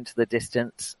accelerates into the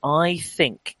distance, I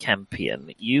think,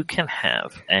 Campion, you can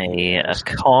have a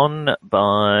con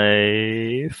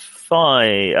by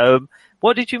 5.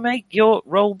 What did you make your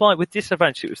roll by? With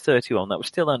disadvantage, it was 31. That was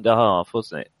still under half,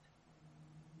 wasn't it?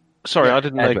 Sorry, I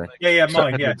didn't Edwin. make...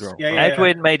 Mine, yes.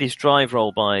 Edwin made his drive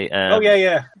roll by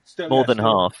more than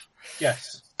half.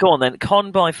 Yes. Go on then,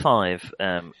 con by 5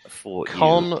 for you.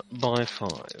 Con by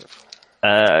 5.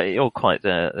 You're quite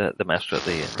the master of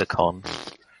the con.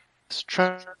 It's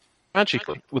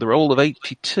tragically, with a roll of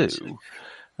 82,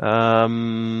 where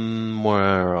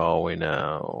are we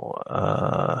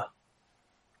now?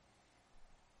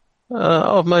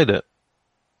 I've made it.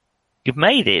 You've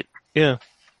made it? Yeah.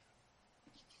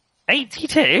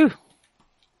 82?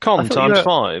 Con times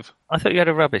 5. I thought you had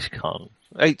a rubbish con.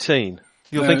 18.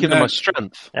 You're thinking of my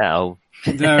strength. Oh.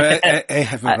 No, I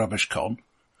have a rubbish con.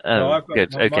 Oh,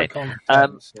 good. Okay.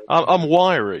 I'm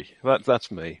wiry.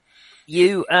 That's me.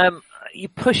 You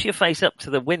push your face up to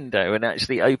the window and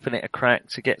actually open it a crack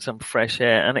to get some fresh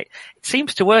air, and it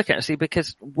seems to work actually,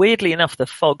 because weirdly enough, the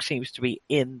fog seems to be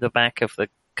in the back of the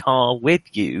car with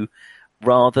you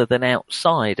rather than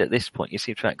outside. At this point, you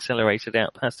seem to have accelerated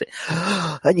out past it,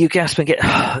 and you gasp and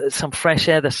get some fresh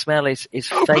air. The smell is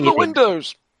fading. Open the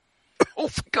windows! Oh,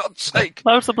 for God's sake!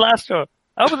 Close the blaster!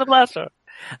 Open the blaster!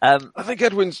 I think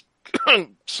Edwin's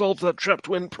solved that trapped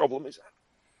wind problem.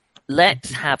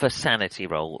 Let's have a sanity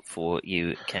roll for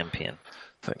you, Campion.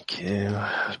 Thank you.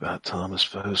 It's about time, I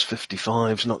suppose.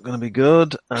 55's not going to be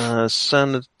good.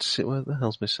 Sanity, where the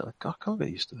hell's my sanity? I can't get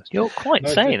used to this. You're quite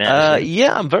sane, actually.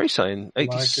 Yeah, I'm very sane.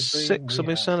 86 of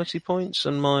my sanity points,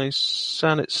 and my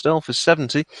stealth is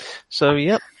 70. So,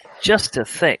 yep. Just a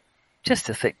thick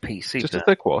pea super. Just a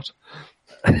thick what?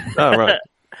 Oh, right.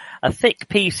 A thick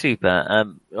pea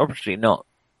super. Obviously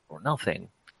nothing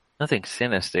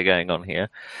sinister going on here.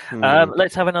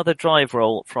 Let's have another drive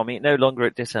roll from you. No longer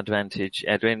at disadvantage,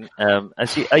 Edwin.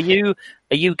 Are you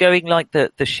going like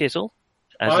the shizzle?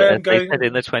 As they said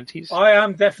in the 20s? I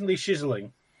am definitely shizzling.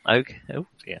 Okay. Oh,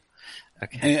 yeah.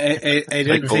 Okay. I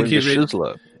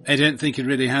don't think it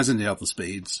really has any other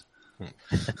speeds.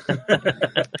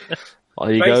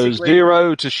 He goes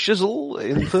 0 to shizzle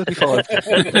in 35.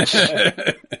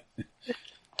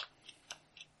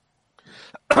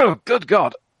 Oh, good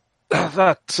God.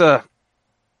 That,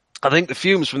 I think the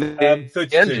fumes from the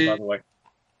 32, engine, by the way.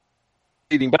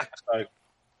 feeding back.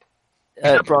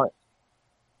 Right.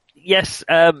 Yes,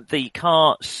 the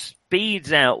car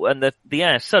speeds out and the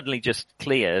air suddenly just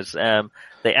clears.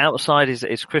 The outside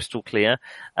is crystal clear,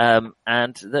 and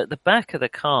the back of the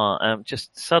car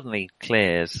just suddenly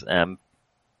clears.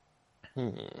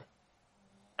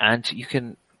 And you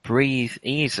can breathe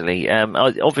easily.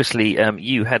 Obviously,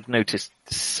 you had noticed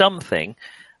something,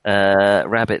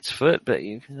 rabbit's foot, but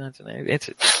I don't know.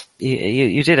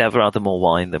 You did have rather more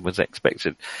wine than was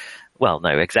expected. Well,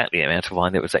 no, exactly the amount of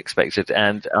wine that was expected,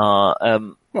 and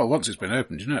well, once it's been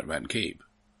opened, you know it won't keep.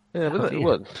 Yeah, but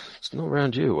well, it's not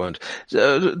around you, it won't.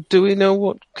 Do we know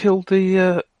what killed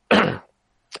the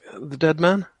the dead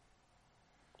man?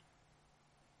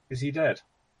 Is he dead?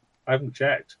 I haven't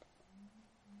checked.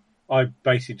 I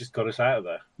basically just got us out of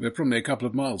there. We're probably a couple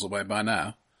of miles away by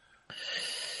now.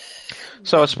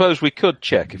 So I suppose we could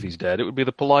check if he's dead. It would be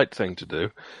the polite thing to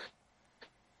do.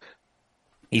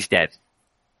 He's dead.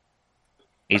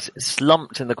 He's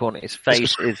slumped in the corner. His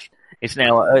face is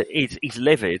now he's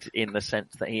livid in the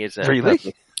sense that he is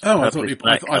really. I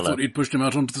thought he'd pushed him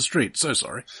out onto the street. So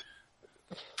sorry.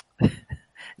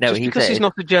 No, just because he's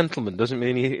not a gentleman doesn't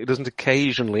mean he doesn't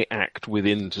occasionally act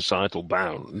within societal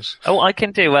bounds. Oh, I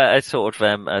can do a sort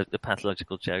of a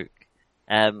pathological joke,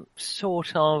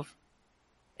 sort of,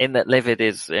 in that livid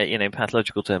is in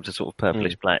pathological terms a sort of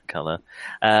purplish black colour.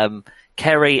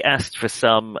 Kerry asked for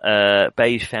some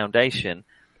beige foundation,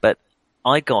 but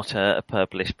I got her a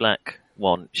purplish black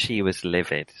one. She was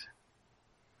livid.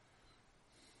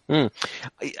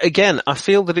 Again, I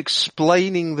feel that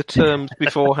explaining the terms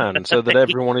beforehand so that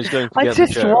everyone is going to I get the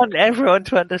just joke. want everyone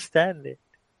to understand it.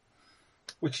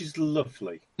 Which is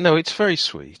lovely. No, it's very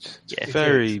sweet. It's Yes, it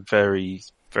very, very,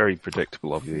 very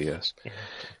predictable of you, yes. Yeah.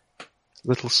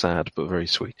 Little sad, but very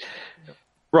sweet.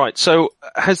 Right, so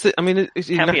is it Caviar's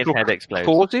natural head explodes.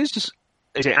 causes?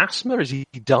 Is it asthma? Has he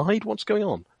died? What's going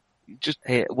on? Just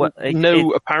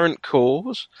No apparent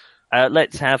cause?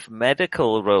 Let's have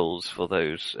medical roles for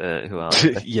those who are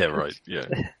Yeah, right, yeah.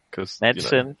 'Cause,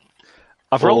 medicine.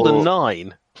 I've rolled a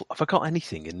 9. Have I got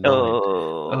anything in 9?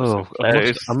 So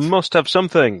I must have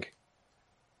something.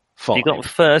 5. You got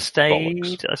first aid?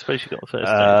 Bollocks. I suppose you got first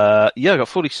aid. Yeah, I got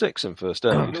 46 in first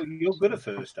aid. You're good at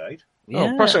first aid.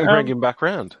 Yeah, perhaps I can bring him back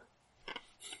round.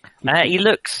 he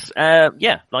looks,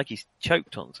 like he's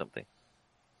choked on something.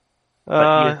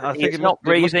 I think he's it not must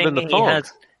have breathing. been the fog.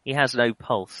 He has no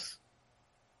pulse.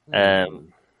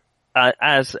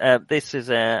 This is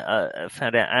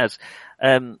found out as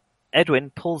Edwin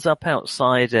pulls up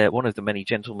outside one of the many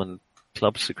gentlemen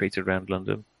clubs secreted around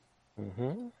London.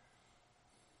 Mm-hmm.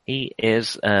 He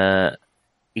is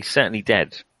he's certainly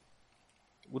dead.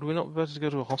 Would we not be better to go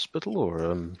to a hospital,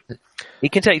 or He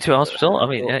can take you to a hospital. I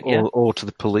mean, or to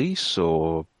the police,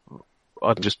 or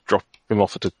I'd just drop him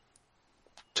off at a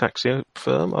taxi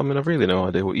firm? I mean, I've really no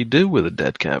idea what you do with a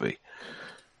dead cabby.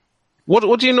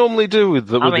 What do you normally do with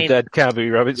the dead cabby,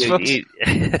 Rabbit's Foot?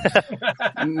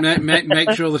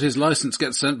 Make sure that his license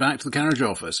gets sent back to the carriage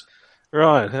office.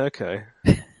 Right, okay.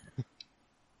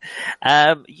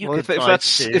 If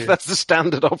that's the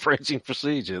standard operating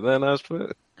procedure, then I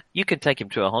suppose you can take him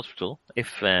to a hospital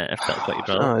if that's what you'd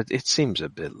rather. It seems a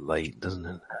bit late, doesn't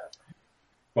it?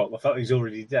 Well, the fact he's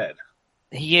already dead.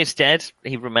 He is dead.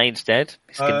 He remains dead.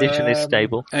 His condition is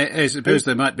stable. I suppose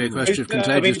there might be a question of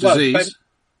contagious disease.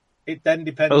 It then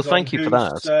depends. Oh, thank you for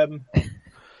that.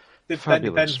 It then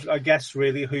depends, I guess,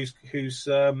 really whose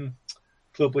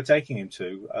club we're taking him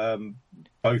to.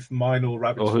 Both mine or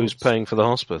Rabbit's Foot. Or who's paying for the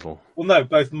hospital? Well, no,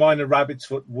 both mine and Rabbit's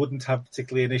Foot wouldn't have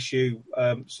particularly an issue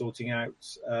sorting out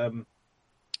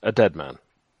a dead man.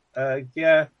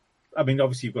 Yeah, I mean,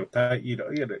 obviously you've got to pay.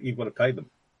 You've got to pay them.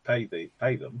 Pay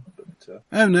them. But,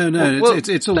 oh no!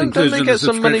 It's all included in the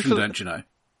subscription, don't you know?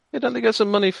 Yeah, don't they get some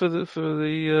money for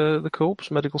the corps,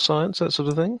 medical science, that sort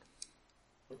of thing?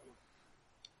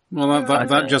 Well,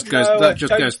 that just goes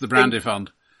to the Brandy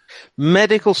Fund.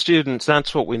 Medical students,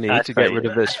 that's what we need to get rid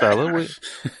of this fella.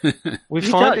 We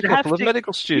find a couple of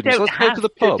medical students. Let's go to the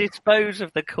pub. To dispose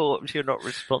of the corpse, you're not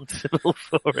responsible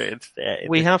for it.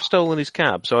 We have stolen his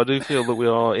cab, so I do feel that we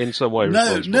are in some way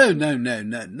responsible.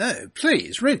 No.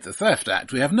 Please, read the Theft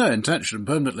Act. We have no intention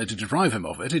permanently to deprive him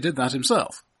of it. He did that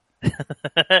himself.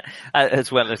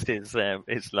 As well as his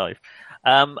life.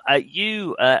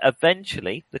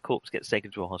 Eventually, the corpse gets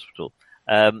taken to a hospital.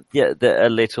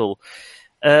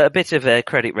 A bit of a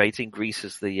credit rating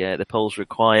greases the polls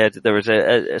required. There was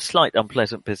a slight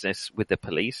unpleasant business with the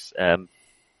police for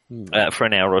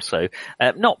an hour or so.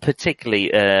 Not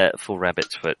particularly for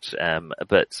Rabbit's Foot,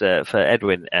 but for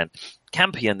Edwin and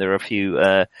Campion, there are a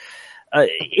few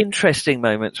interesting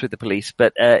moments with the police,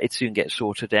 but it soon gets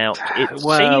sorted out. They're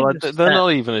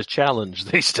not even a challenge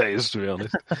these days, to be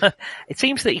honest. It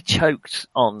seems that he choked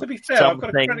on to be fair, something.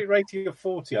 I've got a credit rating of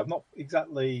 40. I'm not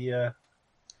exactly... you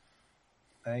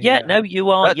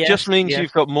are. That just means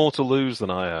you've got more to lose than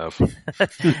I have.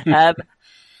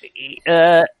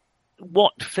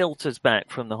 What filters back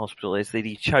from the hospital is that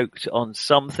he choked on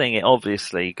something. It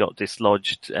obviously got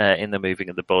dislodged in the moving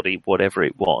of the body, whatever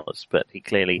it was, but he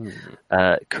clearly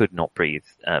could not breathe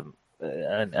and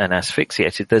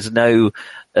asphyxiated. There's no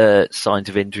signs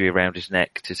of injury around his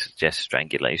neck to suggest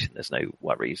strangulation. There's no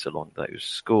worries along those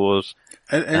scores.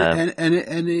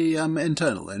 Any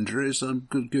internal injuries?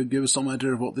 Could give us some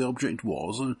idea of what the object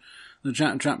was. The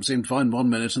chap seemed fine 1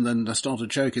 minute and then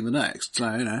started choking the next.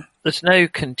 So, you know. There's no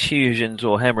contusions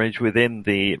or hemorrhage within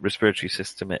the respiratory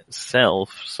system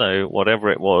itself. So whatever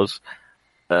it was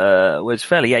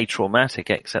fairly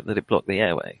atraumatic, except that it blocked the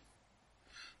airway.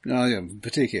 Oh, yeah,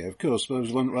 particularly, of course. I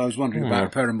was wondering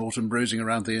about perimortem bruising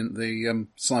around the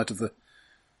site of the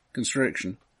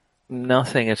constriction.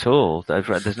 Nothing at all.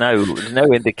 There's no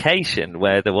indication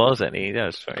where there was any.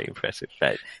 That's very impressive.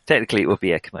 Technically, it would be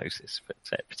ecchymosis, but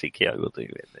particularly I will do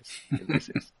in this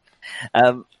instance.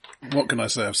 What can I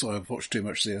say? I've watched too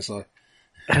much CSI.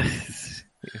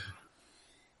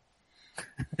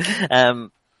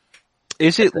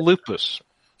 Is it lupus?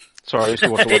 Sorry, I used to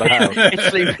watch a lot of House.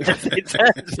 It's lupus, it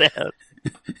turns out.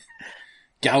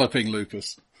 Galloping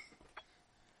lupus.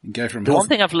 You can go from The health. one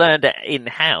thing I've learned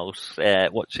in-house,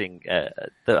 watching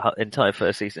the entire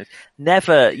first season, is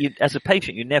as a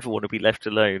patient, you never want to be left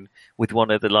alone with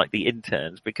one of the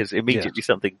interns, because immediately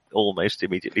something almost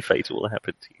immediately fatal will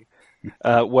happen to you.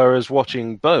 Whereas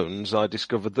watching Bones, I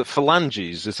discovered that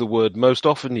phalanges is the word most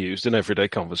often used in everyday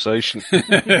conversation.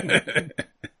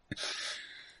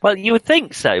 Well, you would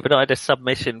think so, but I had a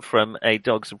submission from a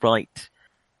dog's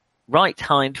right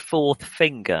hind fourth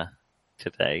finger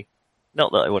today.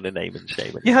 Not that I want to name and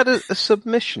shame it. You had a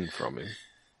submission from him?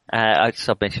 A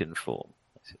submission form.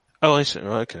 Oh, I see.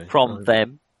 Okay. From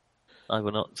them. I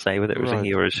will not say whether it was a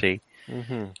he or a she.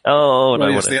 Mm-hmm. Oh, no.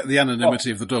 Well, yes, the anonymity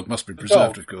of the dog must be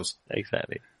preserved, of course.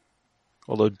 Exactly.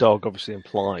 Although dog obviously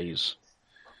implies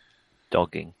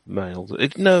Dogging. male.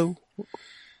 No.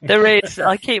 There is.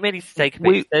 I keep meaning to take a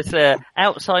picture. There's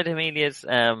outside Amelia's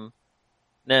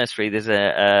nursery. There's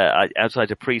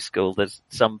outside a preschool. There's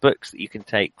some books that you can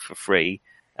take for free,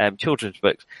 children's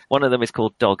books. One of them is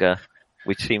called Dogger,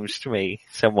 which seems to me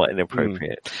somewhat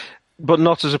inappropriate. But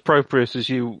not as appropriate as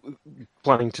you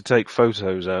planning to take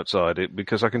photos outside it,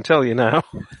 because I can tell you now,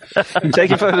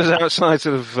 taking photos outside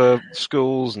of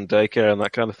schools and daycare and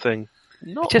that kind of thing.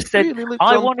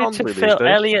 I wanted to film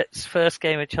Elliot's first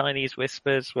game of Chinese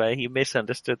Whispers, where he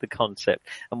misunderstood the concept,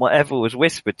 and whatever was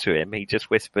whispered to him, he just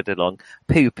whispered along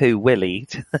 "poo poo Willie"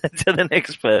 to the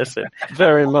next person.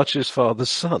 Very much his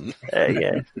father's son.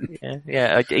 Yeah.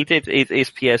 He did. His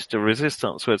pièce de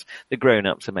résistance was the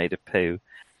grown-ups are made of poo,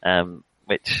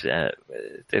 which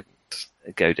didn't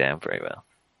go down very well.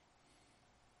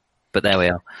 But there we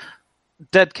are.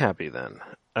 Dead cabby then.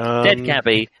 Dead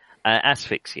cabby,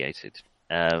 asphyxiated.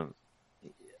 Okay.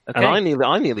 And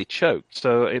I nearly choked,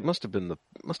 so it must have been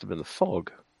the fog.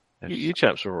 You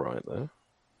chaps are all right though.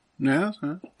 Yeah.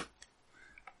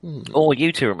 All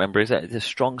you two remember is that the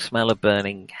strong smell of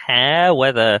burning hair.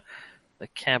 Whether the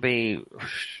cabby,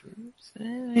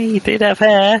 he did have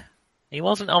hair. He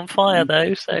wasn't on fire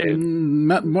though, so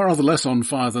More rather less on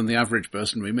fire than the average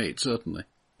person we meet, certainly.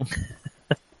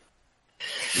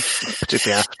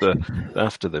 Particularly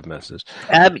after the message.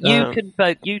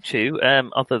 You two,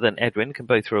 other than Edwin, can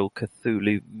both roll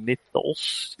Cthulhu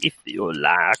Mythos if you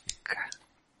like.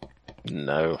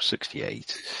 No,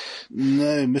 68.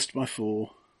 No, missed by 4.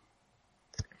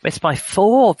 Missed by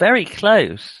 4, very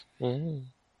close. Mm.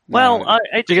 Well, No.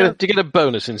 Do you get a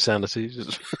bonus insanity?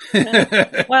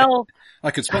 Well,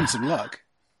 I could spend some luck.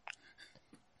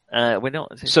 we're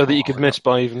not. So that you could miss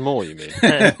by even more, you mean?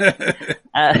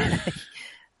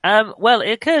 Well,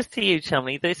 it occurs to you,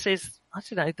 Chumley, this is, I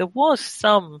don't know, there was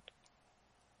some,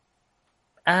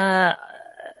 well,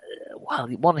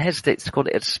 one hesitates to call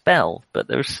it a spell, but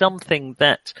there was something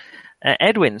that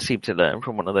Edwin seemed to learn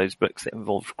from one of those books that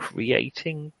involved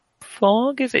creating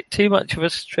fog. Is it too much of a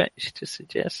stretch to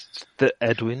suggest That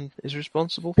Edwin is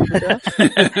responsible for that?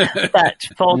 that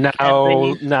fog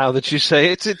can be... Now that you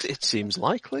say it, it seems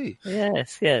likely.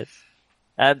 Yes.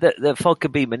 That fog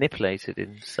can be manipulated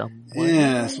in some way.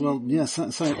 Yes, well, yes, so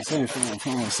yes.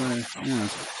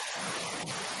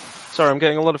 Sorry, I'm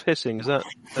getting a lot of hissing. Is that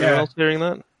anyone else hearing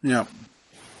that? Yeah.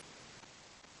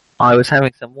 I was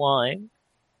having some wine.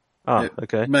 Ah, It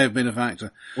okay. may have been a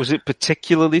factor. Was it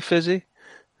particularly fizzy?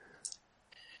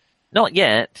 Not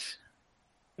yet.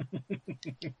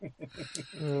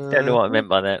 Don't know what I meant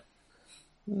by that.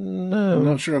 No. I'm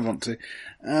not sure I want to.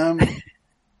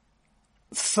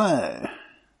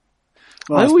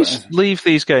 Well, I always leave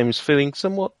these games feeling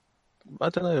somewhat, I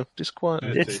don't know,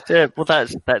 disquieted. It's well,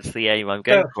 that's the aim I'm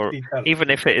going for, even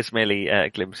if it is merely a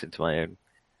glimpse into my own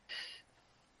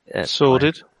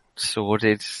Sordid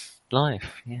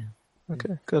life. Yeah.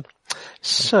 Okay, good.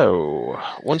 So,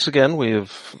 once again, we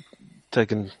have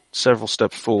taken several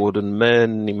steps forward and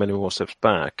many, many more steps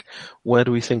back. Where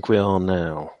do we think we are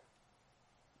now?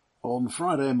 on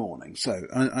Friday morning. So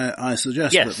I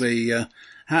suggest Yes. that we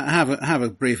have a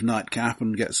brief nightcap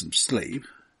and get some sleep.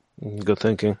 Good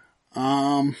thinking.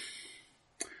 And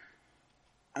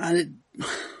it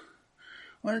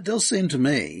does seem to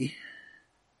me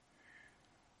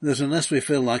that unless we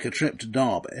feel like a trip to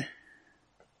Derby,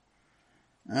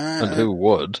 And who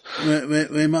would?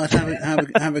 we might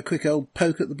have a quick old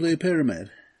poke at the Blue Pyramid.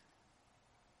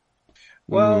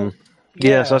 Well,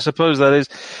 Yes, I suppose that is.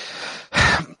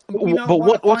 we not But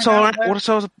wanna what's find our out where what's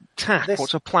our tack? this-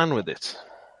 What's our plan with it?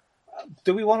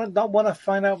 Do we not want to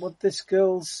find out what this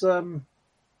girl's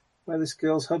where this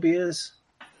girl's hubby is?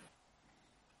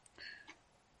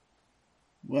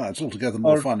 Well, it's altogether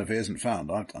more Or- fun if he isn't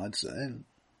found, I'd say.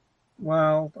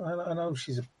 Well, I know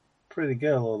she's a pretty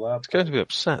girl, all that. She's going to be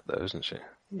upset, though, isn't she?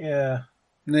 Yeah.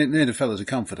 Need a fellow to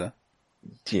comfort her.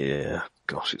 Yeah,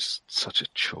 gosh, it's such a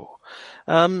chore.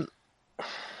 Well,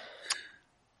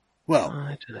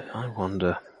 I don't know. I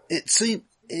wonder. it seemed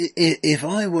if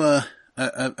I were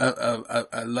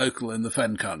a local in the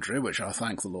Fen country, which I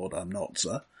thank the Lord I'm not,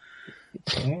 sir,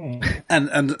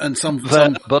 and some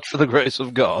But for the grace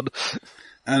of God.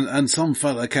 And some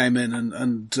fella came in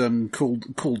and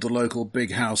called the local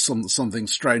big house something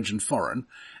strange and foreign,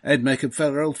 I'd make a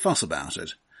fair old fuss about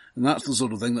it. And that's the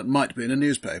sort of thing that might be in a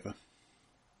newspaper.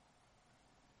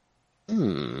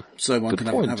 So one Good can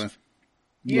point. have a look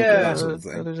Yeah, at that sort of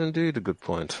That thing. is indeed a good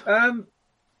point.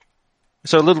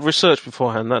 So a little research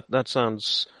beforehand, that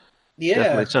sounds Yeah,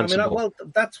 definitely I sensible.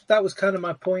 mean, that was kind of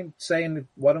my point, saying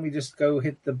why don't we just go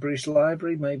hit the British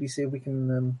Library, maybe see if we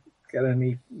can get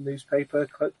any newspaper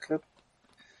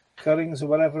cuttings or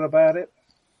whatever about it.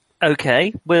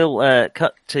 Okay, we'll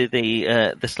cut to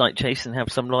the slight chase and have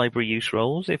some library use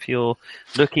rolls if you're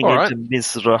looking All right. into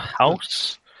Misra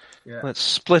House. Yeah. Let's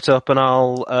split up, and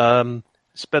I'll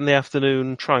spend the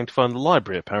afternoon trying to find the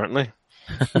library, apparently.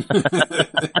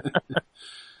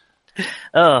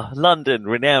 Oh, London,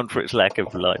 renowned for its lack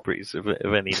of libraries of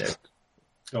any note.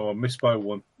 Oh, I missed by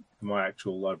one for my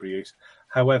actual library use.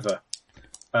 However,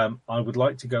 I would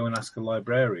like to go and ask a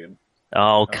librarian.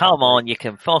 Oh, come on, you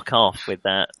can fuck off with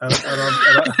that.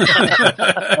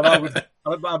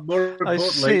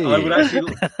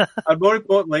 More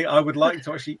importantly, I would like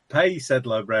to actually pay said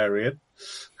librarian.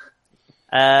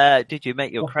 Did you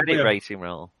make your What credit will- rating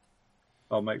roll?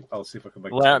 I'll see if I can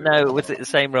make. Well, it. no, was it the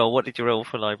same roll? What did you roll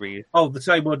for library use? Oh, the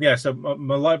same one. Yeah. So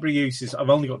my library use is I've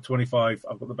only got 25.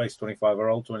 I've got the base 25. I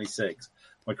rolled 26.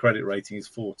 My credit rating is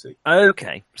 40.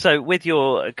 Okay, so with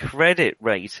your credit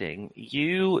rating,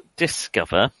 you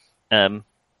discover that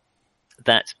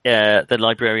the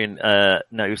librarian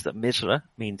knows that Misra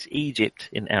means Egypt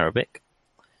in Arabic,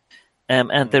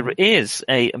 and there is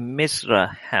a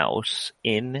Misra house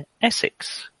in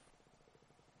Essex.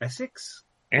 Essex.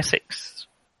 Essex.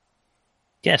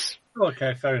 Yes. Oh,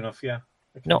 okay, fair enough. Yeah.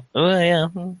 Okay. Not,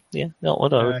 not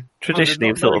what I would traditionally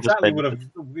have thought of as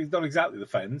Fens. Not exactly the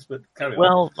Fens, but carry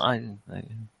on. Well,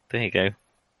 there you go.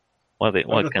 What I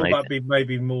would have can thought I that'd be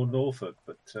maybe more Norfolk,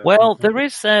 but Well, there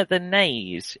is the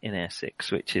Naze in Essex,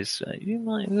 which is you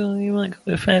might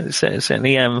call it fair.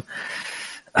 Certainly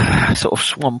sort of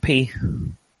swampy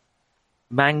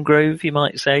mangrove, you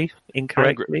might say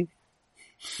incorrectly.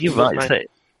 You might say,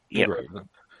 yeah.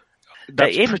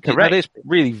 That incorrect. is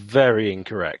really very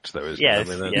incorrect, though, isn't Yes,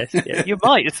 it? I mean, yes. You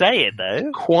might say it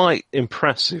though. quite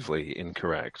impressively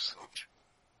incorrect.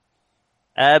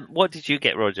 What did you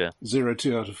get, Roger?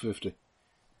 0.2 out of 50.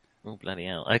 Oh, bloody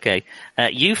hell. Okay.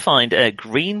 You find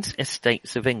Green's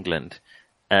Estates of England.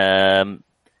 There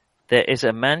is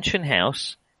a mansion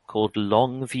house called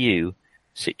Longview,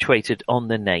 situated on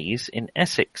the Naze in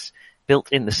Essex,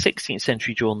 built in the 16th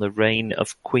century during the reign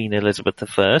of Queen Elizabeth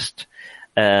I.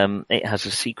 It has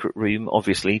a secret room,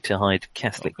 obviously, to hide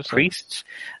Catholic priests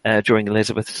during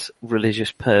Elizabeth's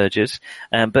religious purges.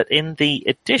 But in the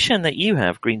edition that you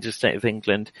have, Green's Estate of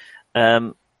England,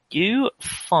 you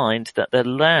find that the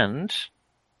land,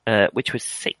 which was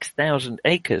 6,000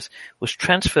 acres, was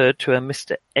transferred to a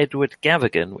Mr. Edward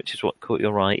Gavigan, which is what caught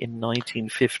your eye, in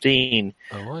 1915.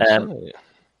 Oh, I see.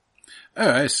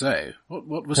 Oh, I say.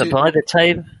 What was So he? by the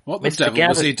time What the Mr. devil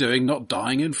was Gavigan, he doing not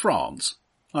dying in France?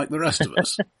 Like the rest of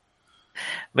us.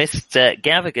 Mr.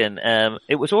 Gavigan,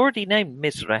 it was already named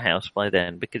Misra House by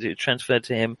then because it was transferred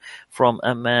to him from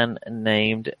a man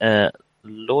named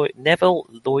Neville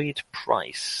Lloyd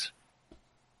Price,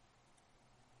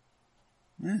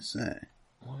 I say.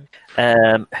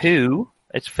 who,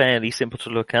 it's fairly simple to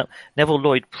look up. Neville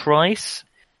Lloyd Price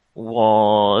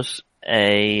was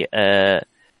not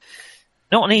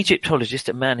an Egyptologist,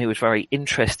 a man who was very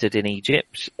interested in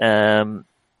Egypt.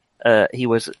 He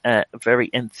was very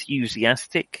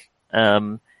enthusiastic.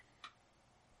 The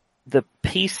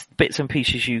bits and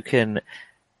pieces you can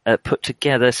put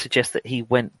together suggest that he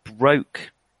went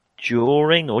broke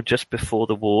during or just before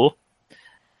the war.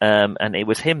 And it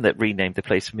was him that renamed the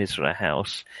place Misra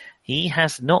House. He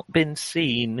has not been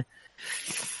seen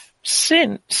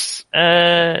since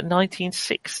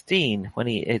 1916, when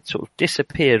he had sort of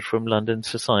disappeared from London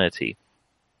society.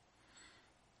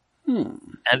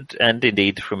 And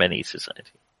indeed from any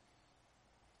society.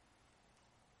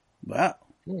 Wow.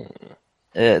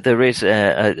 There is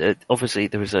obviously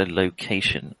there is a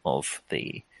location of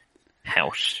the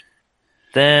house.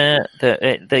 There,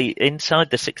 inside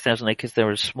the 6,000 acres, there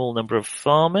are a small number of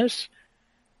farmers.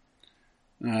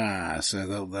 So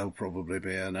there'll probably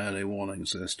be an early warning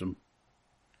system.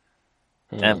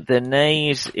 The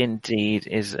Naze indeed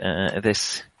is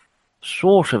this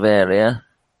sort of area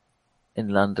in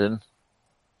London.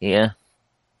 Yeah.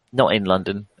 Not in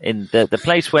London. In the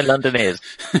place where London is.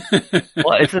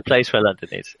 What is the place where London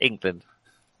is? England.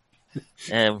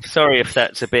 Sorry if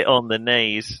that's a bit on the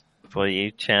nose for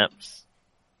you, chaps.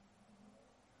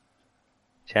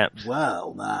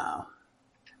 Well, now.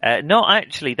 Not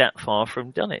actually that far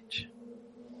from Dunwich.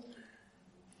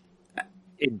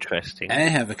 Interesting. They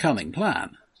have a cunning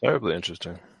plan. Terribly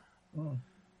interesting.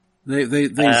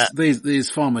 These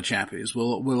farmer chappies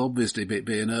will obviously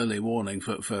be an early warning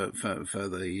for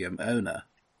the owner.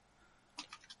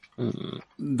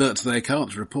 But they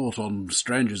can't report on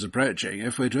strangers approaching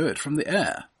if we do it from the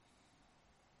air.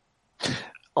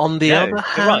 On the other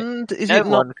hand, is it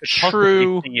not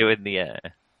true? See you in the air.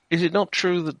 Is it not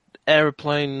true that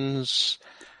aeroplanes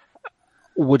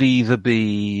would either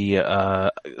be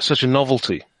such a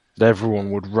novelty that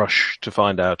everyone would rush to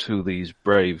find out who these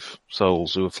brave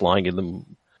souls who are flying in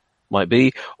them might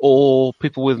be, or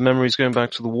people with memories going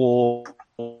back to the war,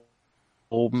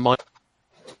 or might?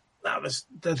 No,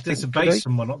 there's a base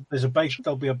somewhere.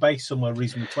 There'll be a base somewhere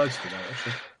reasonably close to that.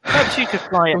 Actually. Perhaps you could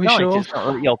fly at night. Sure? It's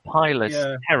not that your pilot's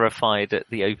terrified at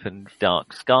the open,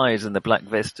 dark skies and the black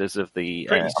vistas of the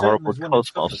horrible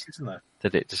cosmos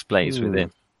that it displays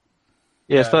within.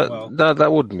 Yes, that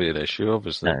wouldn't be an issue,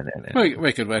 obviously. No.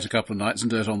 We could wait a couple of nights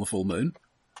and do it on the full moon.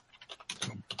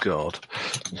 God.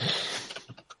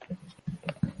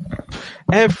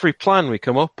 Every plan we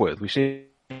come up with, we seem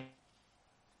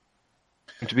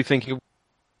to be thinking of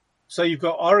So you've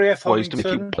got RAF ways to make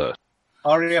Huntington, it blur.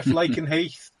 RAF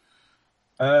Lakenheath,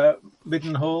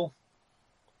 Middenhall.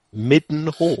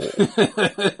 Middenhall.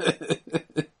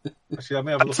 Actually, let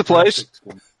me have a look. That's the place.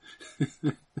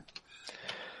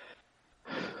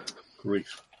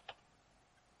 Grief.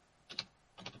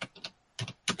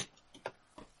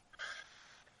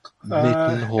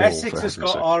 Middenhall. Essex has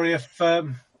got RAF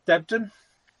Debden.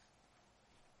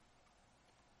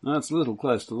 That's a little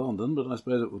close to London, but I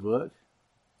suppose it would work.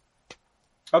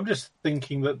 I'm just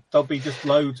thinking that there'll be just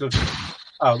loads of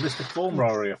list of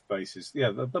former RAF bases.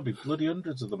 Yeah, there'll be bloody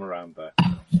hundreds of them around there.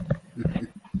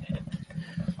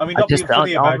 I mean, not being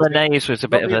funny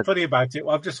about it.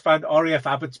 I've just found RAF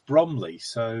Abbots Bromley,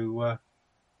 so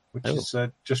which is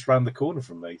just round the corner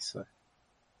from me. So,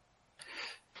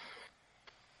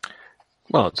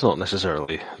 well, it's not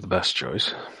necessarily the best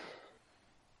choice,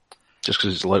 just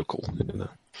because it's local. You know.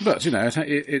 But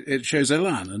it shows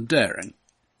elan and daring.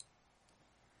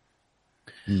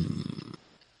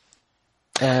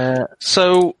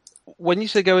 So, when you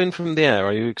say go in from the air,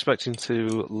 are you expecting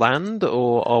to land,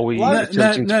 or are we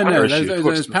attempting to parachute? No,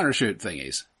 those parachute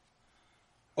thingies.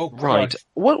 Oh, right.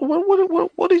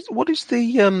 What is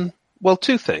the well,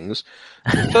 two things.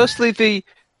 Firstly, the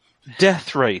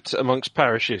death rate amongst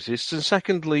parachutists, and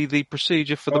secondly, the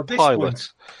procedure for the pilot.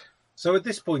 So at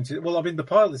this point, the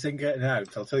pilots ain't getting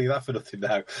out. I'll tell you that for nothing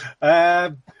now.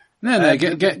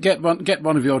 Get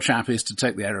one of your chappies to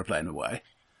take the aeroplane away.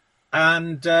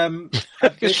 And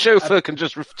the chauffeur can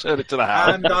just return it to the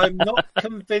house. And I'm not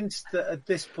convinced that at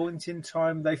this point in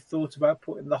time they've thought about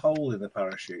putting the hole in the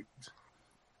parachute.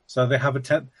 So they have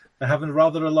a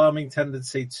rather alarming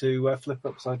tendency to flip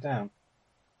upside down.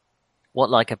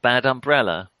 What, like a bad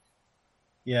umbrella?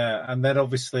 Yeah, and then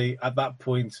obviously at that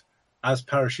point, as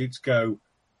parachutes go,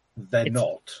 they're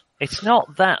not. It's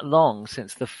not that long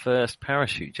since the first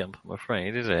parachute jump, I'm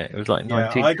afraid, is it? It was like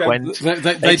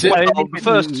 1920. They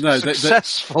did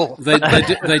successful. They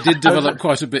did develop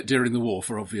quite a bit during the war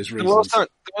for obvious reasons. There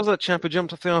was that chap who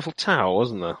jumped off the Eiffel Tower,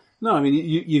 wasn't there? No, I mean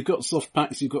you've got soft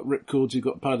packs, you've got ripcords, you've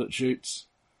got pilot chutes.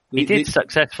 He did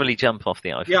successfully jump off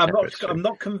the Eiffel Tower. Yeah, I'm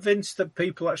not convinced that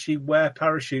people actually wear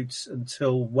parachutes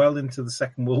until well into the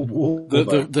Second World War.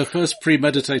 The first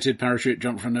premeditated parachute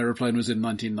jump from an airplane was in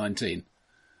 1919.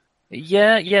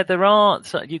 Yeah, there are.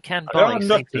 So you can buy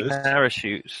safety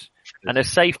parachutes, and a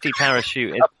safety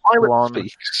parachute is one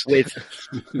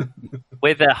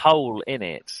with a hole in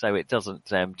it, so it doesn't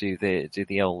do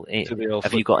the old.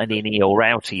 Have you got an innie or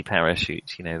outie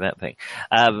parachute? You know that thing.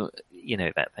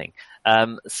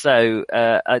 So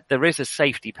there is a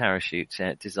safety parachute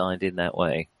designed in that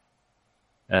way,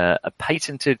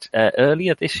 patented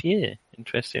earlier this year.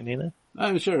 Interesting, you know.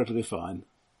 I'm sure it'll be fine.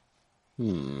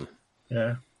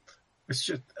 Yeah. It's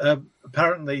just,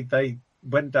 apparently they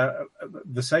went down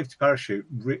the safety parachute.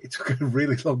 It took a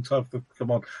really long time for them to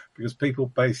come on because people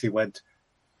basically went,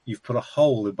 "You've put a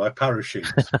hole in my parachute."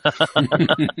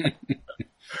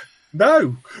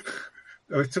 No,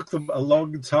 it took them a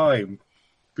long time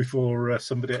before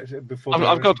somebody.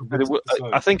 I've got.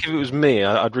 I think if it was me,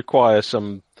 I'd require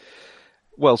some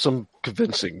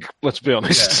convincing. Let's be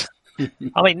honest. Yeah.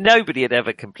 I mean, nobody had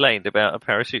ever complained about a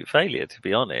parachute failure, to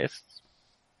be honest.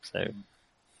 So,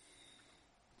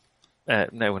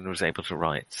 no one was able to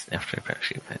write after a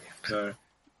parachute failure. So,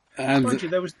 And mind you,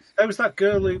 there was that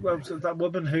girl that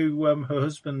woman who her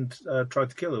husband tried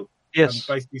to kill her. Yes.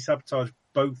 And basically sabotaged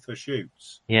both her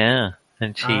shoots. Yeah,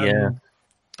 and she.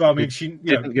 But I mean, she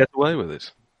didn't get away with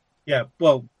it. Yeah,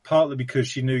 well, partly because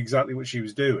she knew exactly what she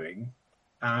was doing,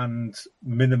 and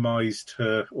minimised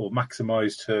her or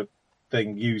maximised her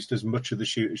thing, used as much of the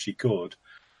shoot as she could,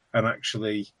 and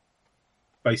actually,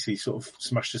 basically, sort of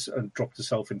smashed us and dropped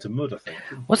herself into mud. I think.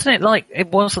 Wasn't it like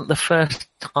it wasn't the first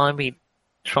time he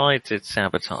tried to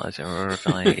sabotage her, or have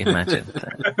I imagined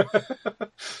that?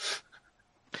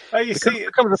 Oh, you see,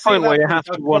 There comes a point where you have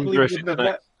to wonder if it's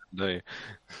it's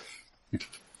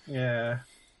Yeah.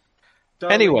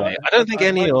 Anyway, I don't think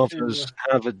any of us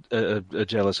have a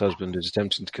jealous husband who's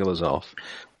attempting to kill us off.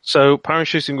 So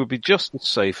parachuting would be just as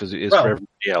safe as it is for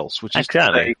everybody else, which is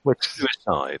exactly.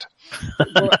 suicide.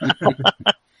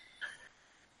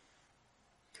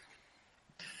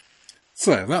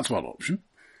 so that's one option.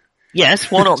 Yes,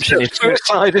 one option is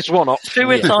suicide is one option.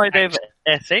 Suicide of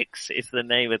Essex is the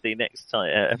name of the next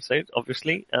episode,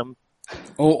 obviously.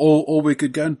 Or we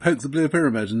could go and poke the Blue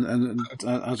Pyramid, and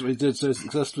as we did so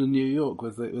successfully in New York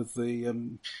with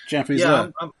the Japanese. Yeah,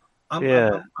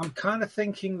 I'm kind of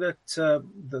thinking that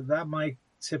that might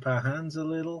tip our hands a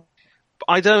little.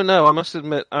 I don't know. I must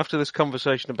admit, after this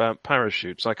conversation about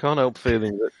parachutes, I can't help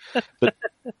feeling that.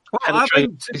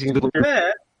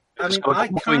 Fair. I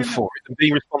mean,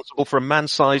 being responsible for a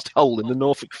man-sized hole in the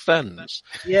Norfolk Fens.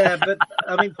 Yeah, but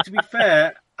I mean, to be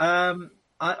fair,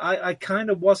 I kind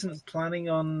of wasn't planning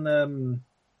on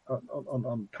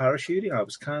parachuting. I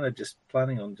was kind of just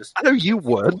planning on just. I know you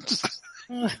weren't.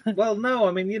 Well, no,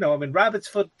 I mean, Rabbit's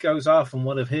foot goes off on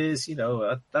one of his.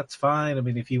 That's fine. I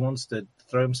mean, if he wants to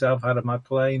throw himself out of my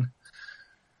plane,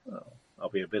 well, I'll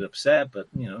be a bit upset, but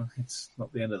it's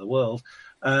not the end of the world.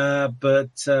 But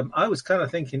I was kind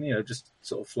of thinking, just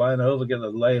sort of flying over, get the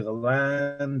lay of the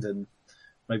land, and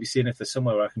maybe seeing if there's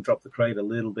somewhere where I can drop the crate a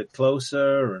little bit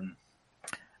closer. And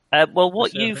well,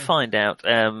 what you find out,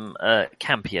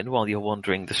 Campion, while you're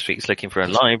wandering the streets looking for a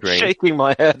library, shaking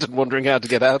my head and wondering how to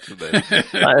get out of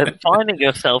it, finding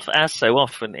yourself, as so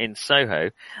often in Soho,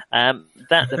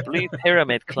 that the Blue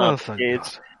Pyramid Club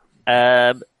is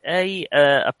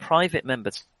a private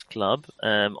members club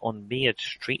on Mead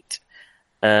Street.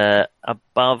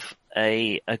 Above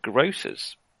a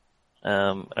grocer's.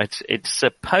 It's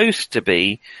supposed to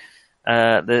be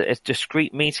a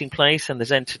discreet meeting place, and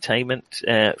there's entertainment,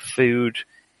 food,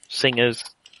 singers,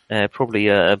 probably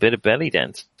a bit of belly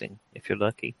dancing if you're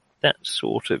lucky. That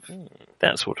sort of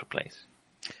place.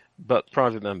 But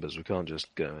private members, we can't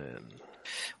just go in.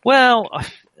 Well,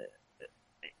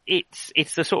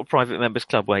 it's the sort of private members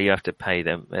club where you have to pay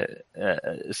them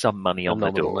some money on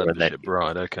the door.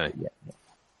 Right, okay. Yeah.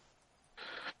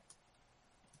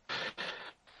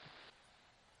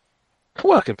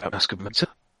 Well, I can ask them.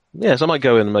 Yes, I might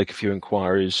go in and make a few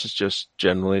inquiries, just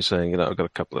generally saying, I've got a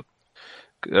couple of...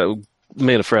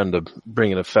 me and a friend are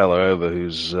bringing a fellow over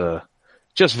who's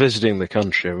just visiting the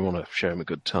country. We want to show him a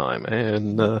good time.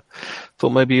 And thought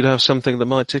maybe you'd have something that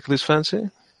might tickle his fancy.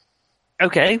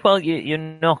 Okay, well, you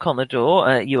knock on the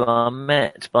door. You are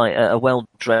met by a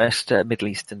well-dressed Middle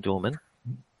Eastern doorman.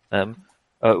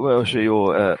 Well, so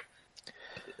your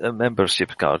a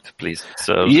membership card, please.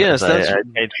 So yes, that's I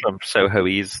changed from Soho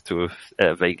East to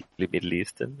vaguely Middle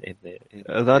Eastern.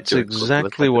 That's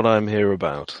exactly what I'm here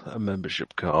about, a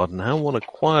membership card, and how one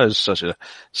acquires such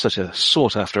a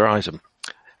sought-after item.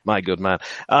 My good man.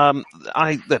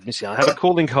 Let me see. I have a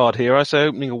calling card here. I say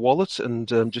opening a wallet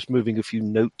and just moving a few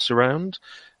notes around.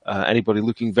 Anybody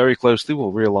looking very closely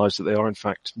will realise that they are in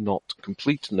fact not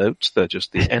complete notes. They're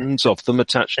just the ends of them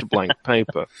attached to blank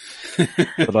paper.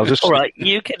 But I'll just all right.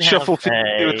 You can shuffle have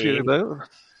a few though.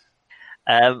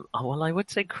 Well, I would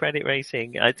say credit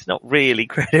rating. It's not really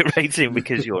credit rating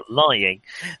because you're lying.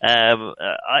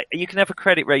 You can have a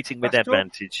credit rating with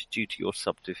advantage due to your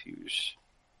subterfuge.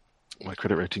 My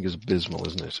credit rating is abysmal,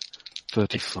 isn't it?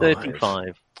 35.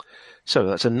 35. So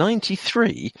that's a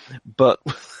 93, but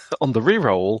on the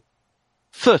reroll,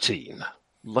 13.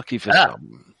 Lucky for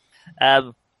some.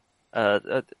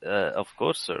 Of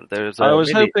course, sir. I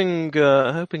was hoping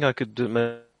I could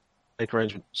make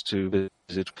arrangements to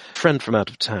visit a friend from out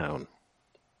of town.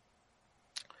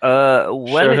 Well,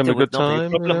 show him it a good would not be a time.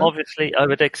 problem. Yeah. Obviously, I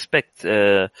would expect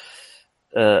them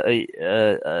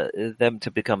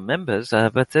to become members,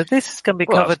 but this can be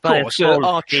covered by a small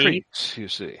our fee. treat, you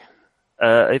see.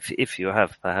 If you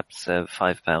have perhaps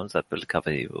 £5, that will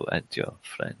cover you and your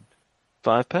friend.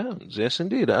 £5, yes,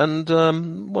 indeed.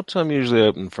 And what time usually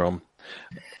open from?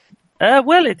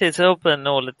 Well, it is open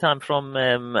all the time from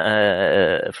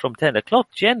 10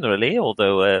 o'clock generally,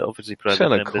 although obviously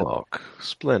 10 o'clock.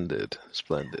 Splendid.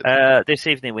 This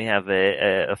evening we have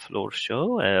a floor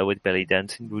show with belly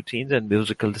dancing routines and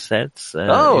musical sets.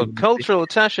 Cultural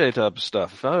attaché type of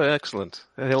stuff. Oh, excellent.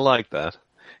 He'll like that.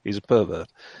 He's a pervert.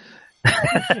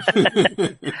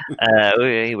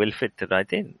 He will fit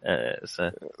right in.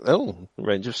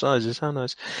 Range of sizes. How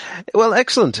nice. Well,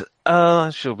 excellent.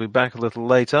 I shall be back a little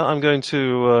later. I'm going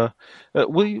to.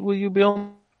 Will you be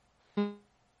on?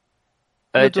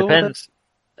 It depends.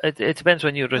 It depends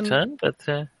when you return, but.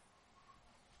 No,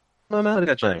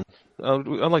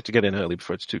 I'd like to get in early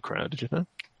before it's too crowded. You know.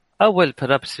 Oh well,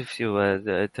 perhaps if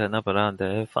you turn up around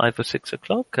 5 or 6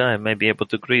 o'clock, I may be able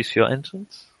to grease your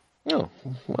entrance. Oh,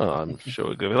 well, I'm sure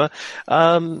we'll go with that.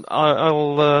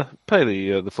 I'll pay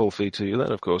the full fee to you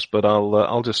then, of course, but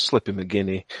I'll just slip him a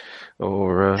guinea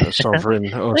or a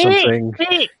sovereign or something.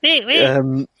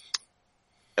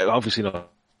 Obviously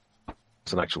not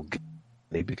an actual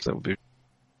guinea because that would be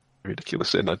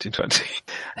ridiculous in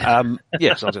 1920.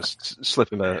 Yes, I'll just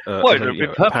slip him a. Would have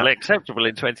been perfectly acceptable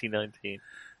in 2019.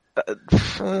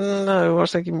 No, I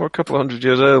was thinking more a couple of 100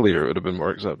 years earlier it would have been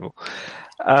more acceptable.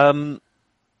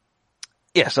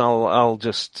 Yes, I'll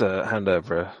just hand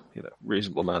over a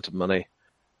reasonable amount of money,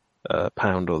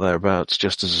 £1 or thereabouts,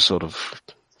 just as a sort of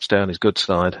stay on his good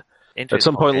side. At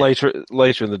some point later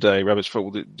in the day, Rabbit's Foot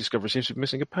will discover he seems to be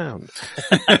missing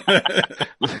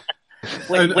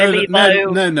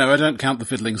 £1. No, I don't count the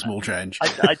fiddling small change.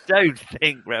 I don't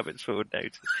think Rabbit's Foot would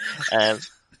notice.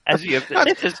 As you have,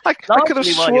 this is I could have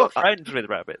largely why you're friends with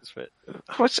Rabbit's Foot.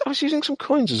 I was using some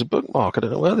coins as a bookmark. I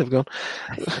don't know where they've gone.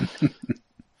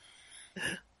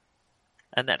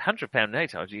 And that £100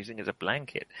 note I was using as a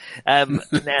blanket.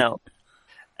 Now,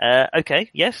 okay,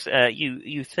 yes,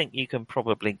 you think you can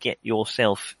probably get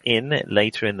yourself in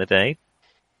later in the day.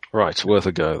 Right, worth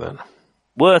a go then.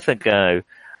 Worth a go.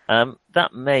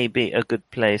 That may be a good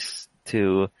place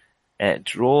to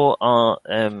draw our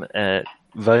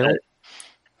veil.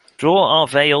 Draw our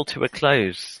veil to a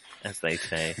close, as they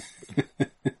say.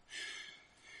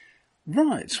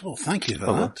 Right. Well, thank you for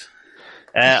that.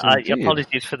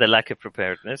 Apologies for the lack of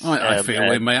preparedness. I feel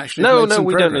we may actually No, some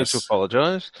we progress. don't need to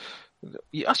apologise.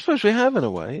 I suppose we have in a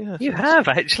way. Yes. You have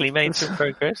actually made some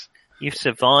progress. You've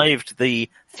survived the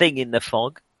thing in the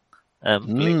fog. Despite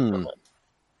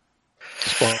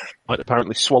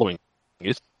apparently swallowing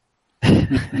it.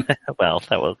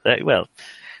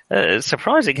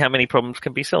 Surprising how many problems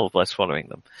can be solved by swallowing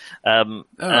them.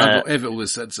 I've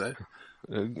always said so.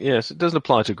 Yes, it doesn't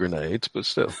apply to grenades, but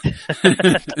still.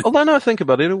 Although now I think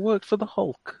about it, it worked for the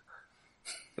Hulk.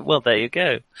 Well, there you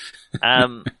go.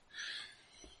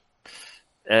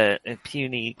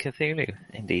 Puny Cthulhu,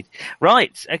 indeed.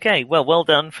 Right, okay, well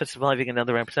done for surviving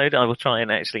another episode. I will try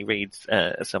and actually read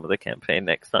some of the campaign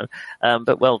next time.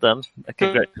 But well done.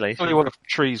 Congratulations. Only one of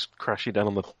trees crashing down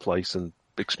on the place and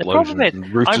explosions and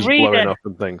roosters blowing up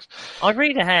and things. I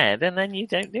read ahead and then you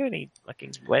don't do any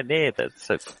fucking where near that.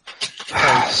 So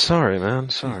sorry, man.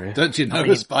 Sorry. Don't you know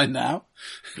us by now?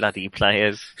 Bloody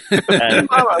players.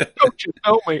 Don't you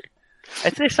tell me?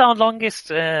 Is this our longest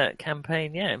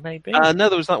campaign yet? Maybe. No,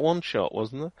 there was that one shot,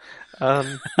 wasn't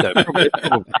there? No, probably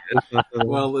is.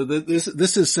 Well,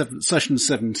 this is session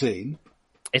 17.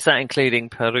 Is that including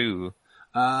Peru?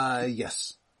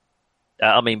 Yes.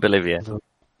 I mean Bolivia.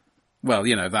 Well,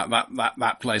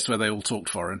 that place where they all talked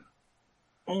foreign.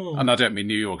 Oh. And I don't mean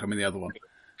New York, I mean the other one.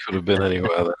 Could have been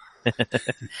anywhere there.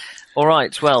 All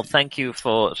right, well, thank you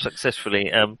for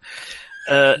successfully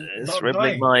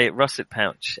scribbling my russet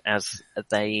pouch, as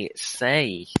they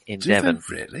say in Devon. Do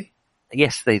they really?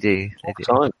 Yes, they do. All the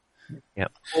time.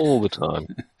 Yep. All the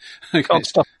time. Okay. Can't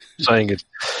stop saying it.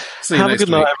 See you Have a next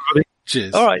good night, week. everybody.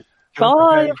 Cheers. All right.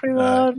 Bye, everyone.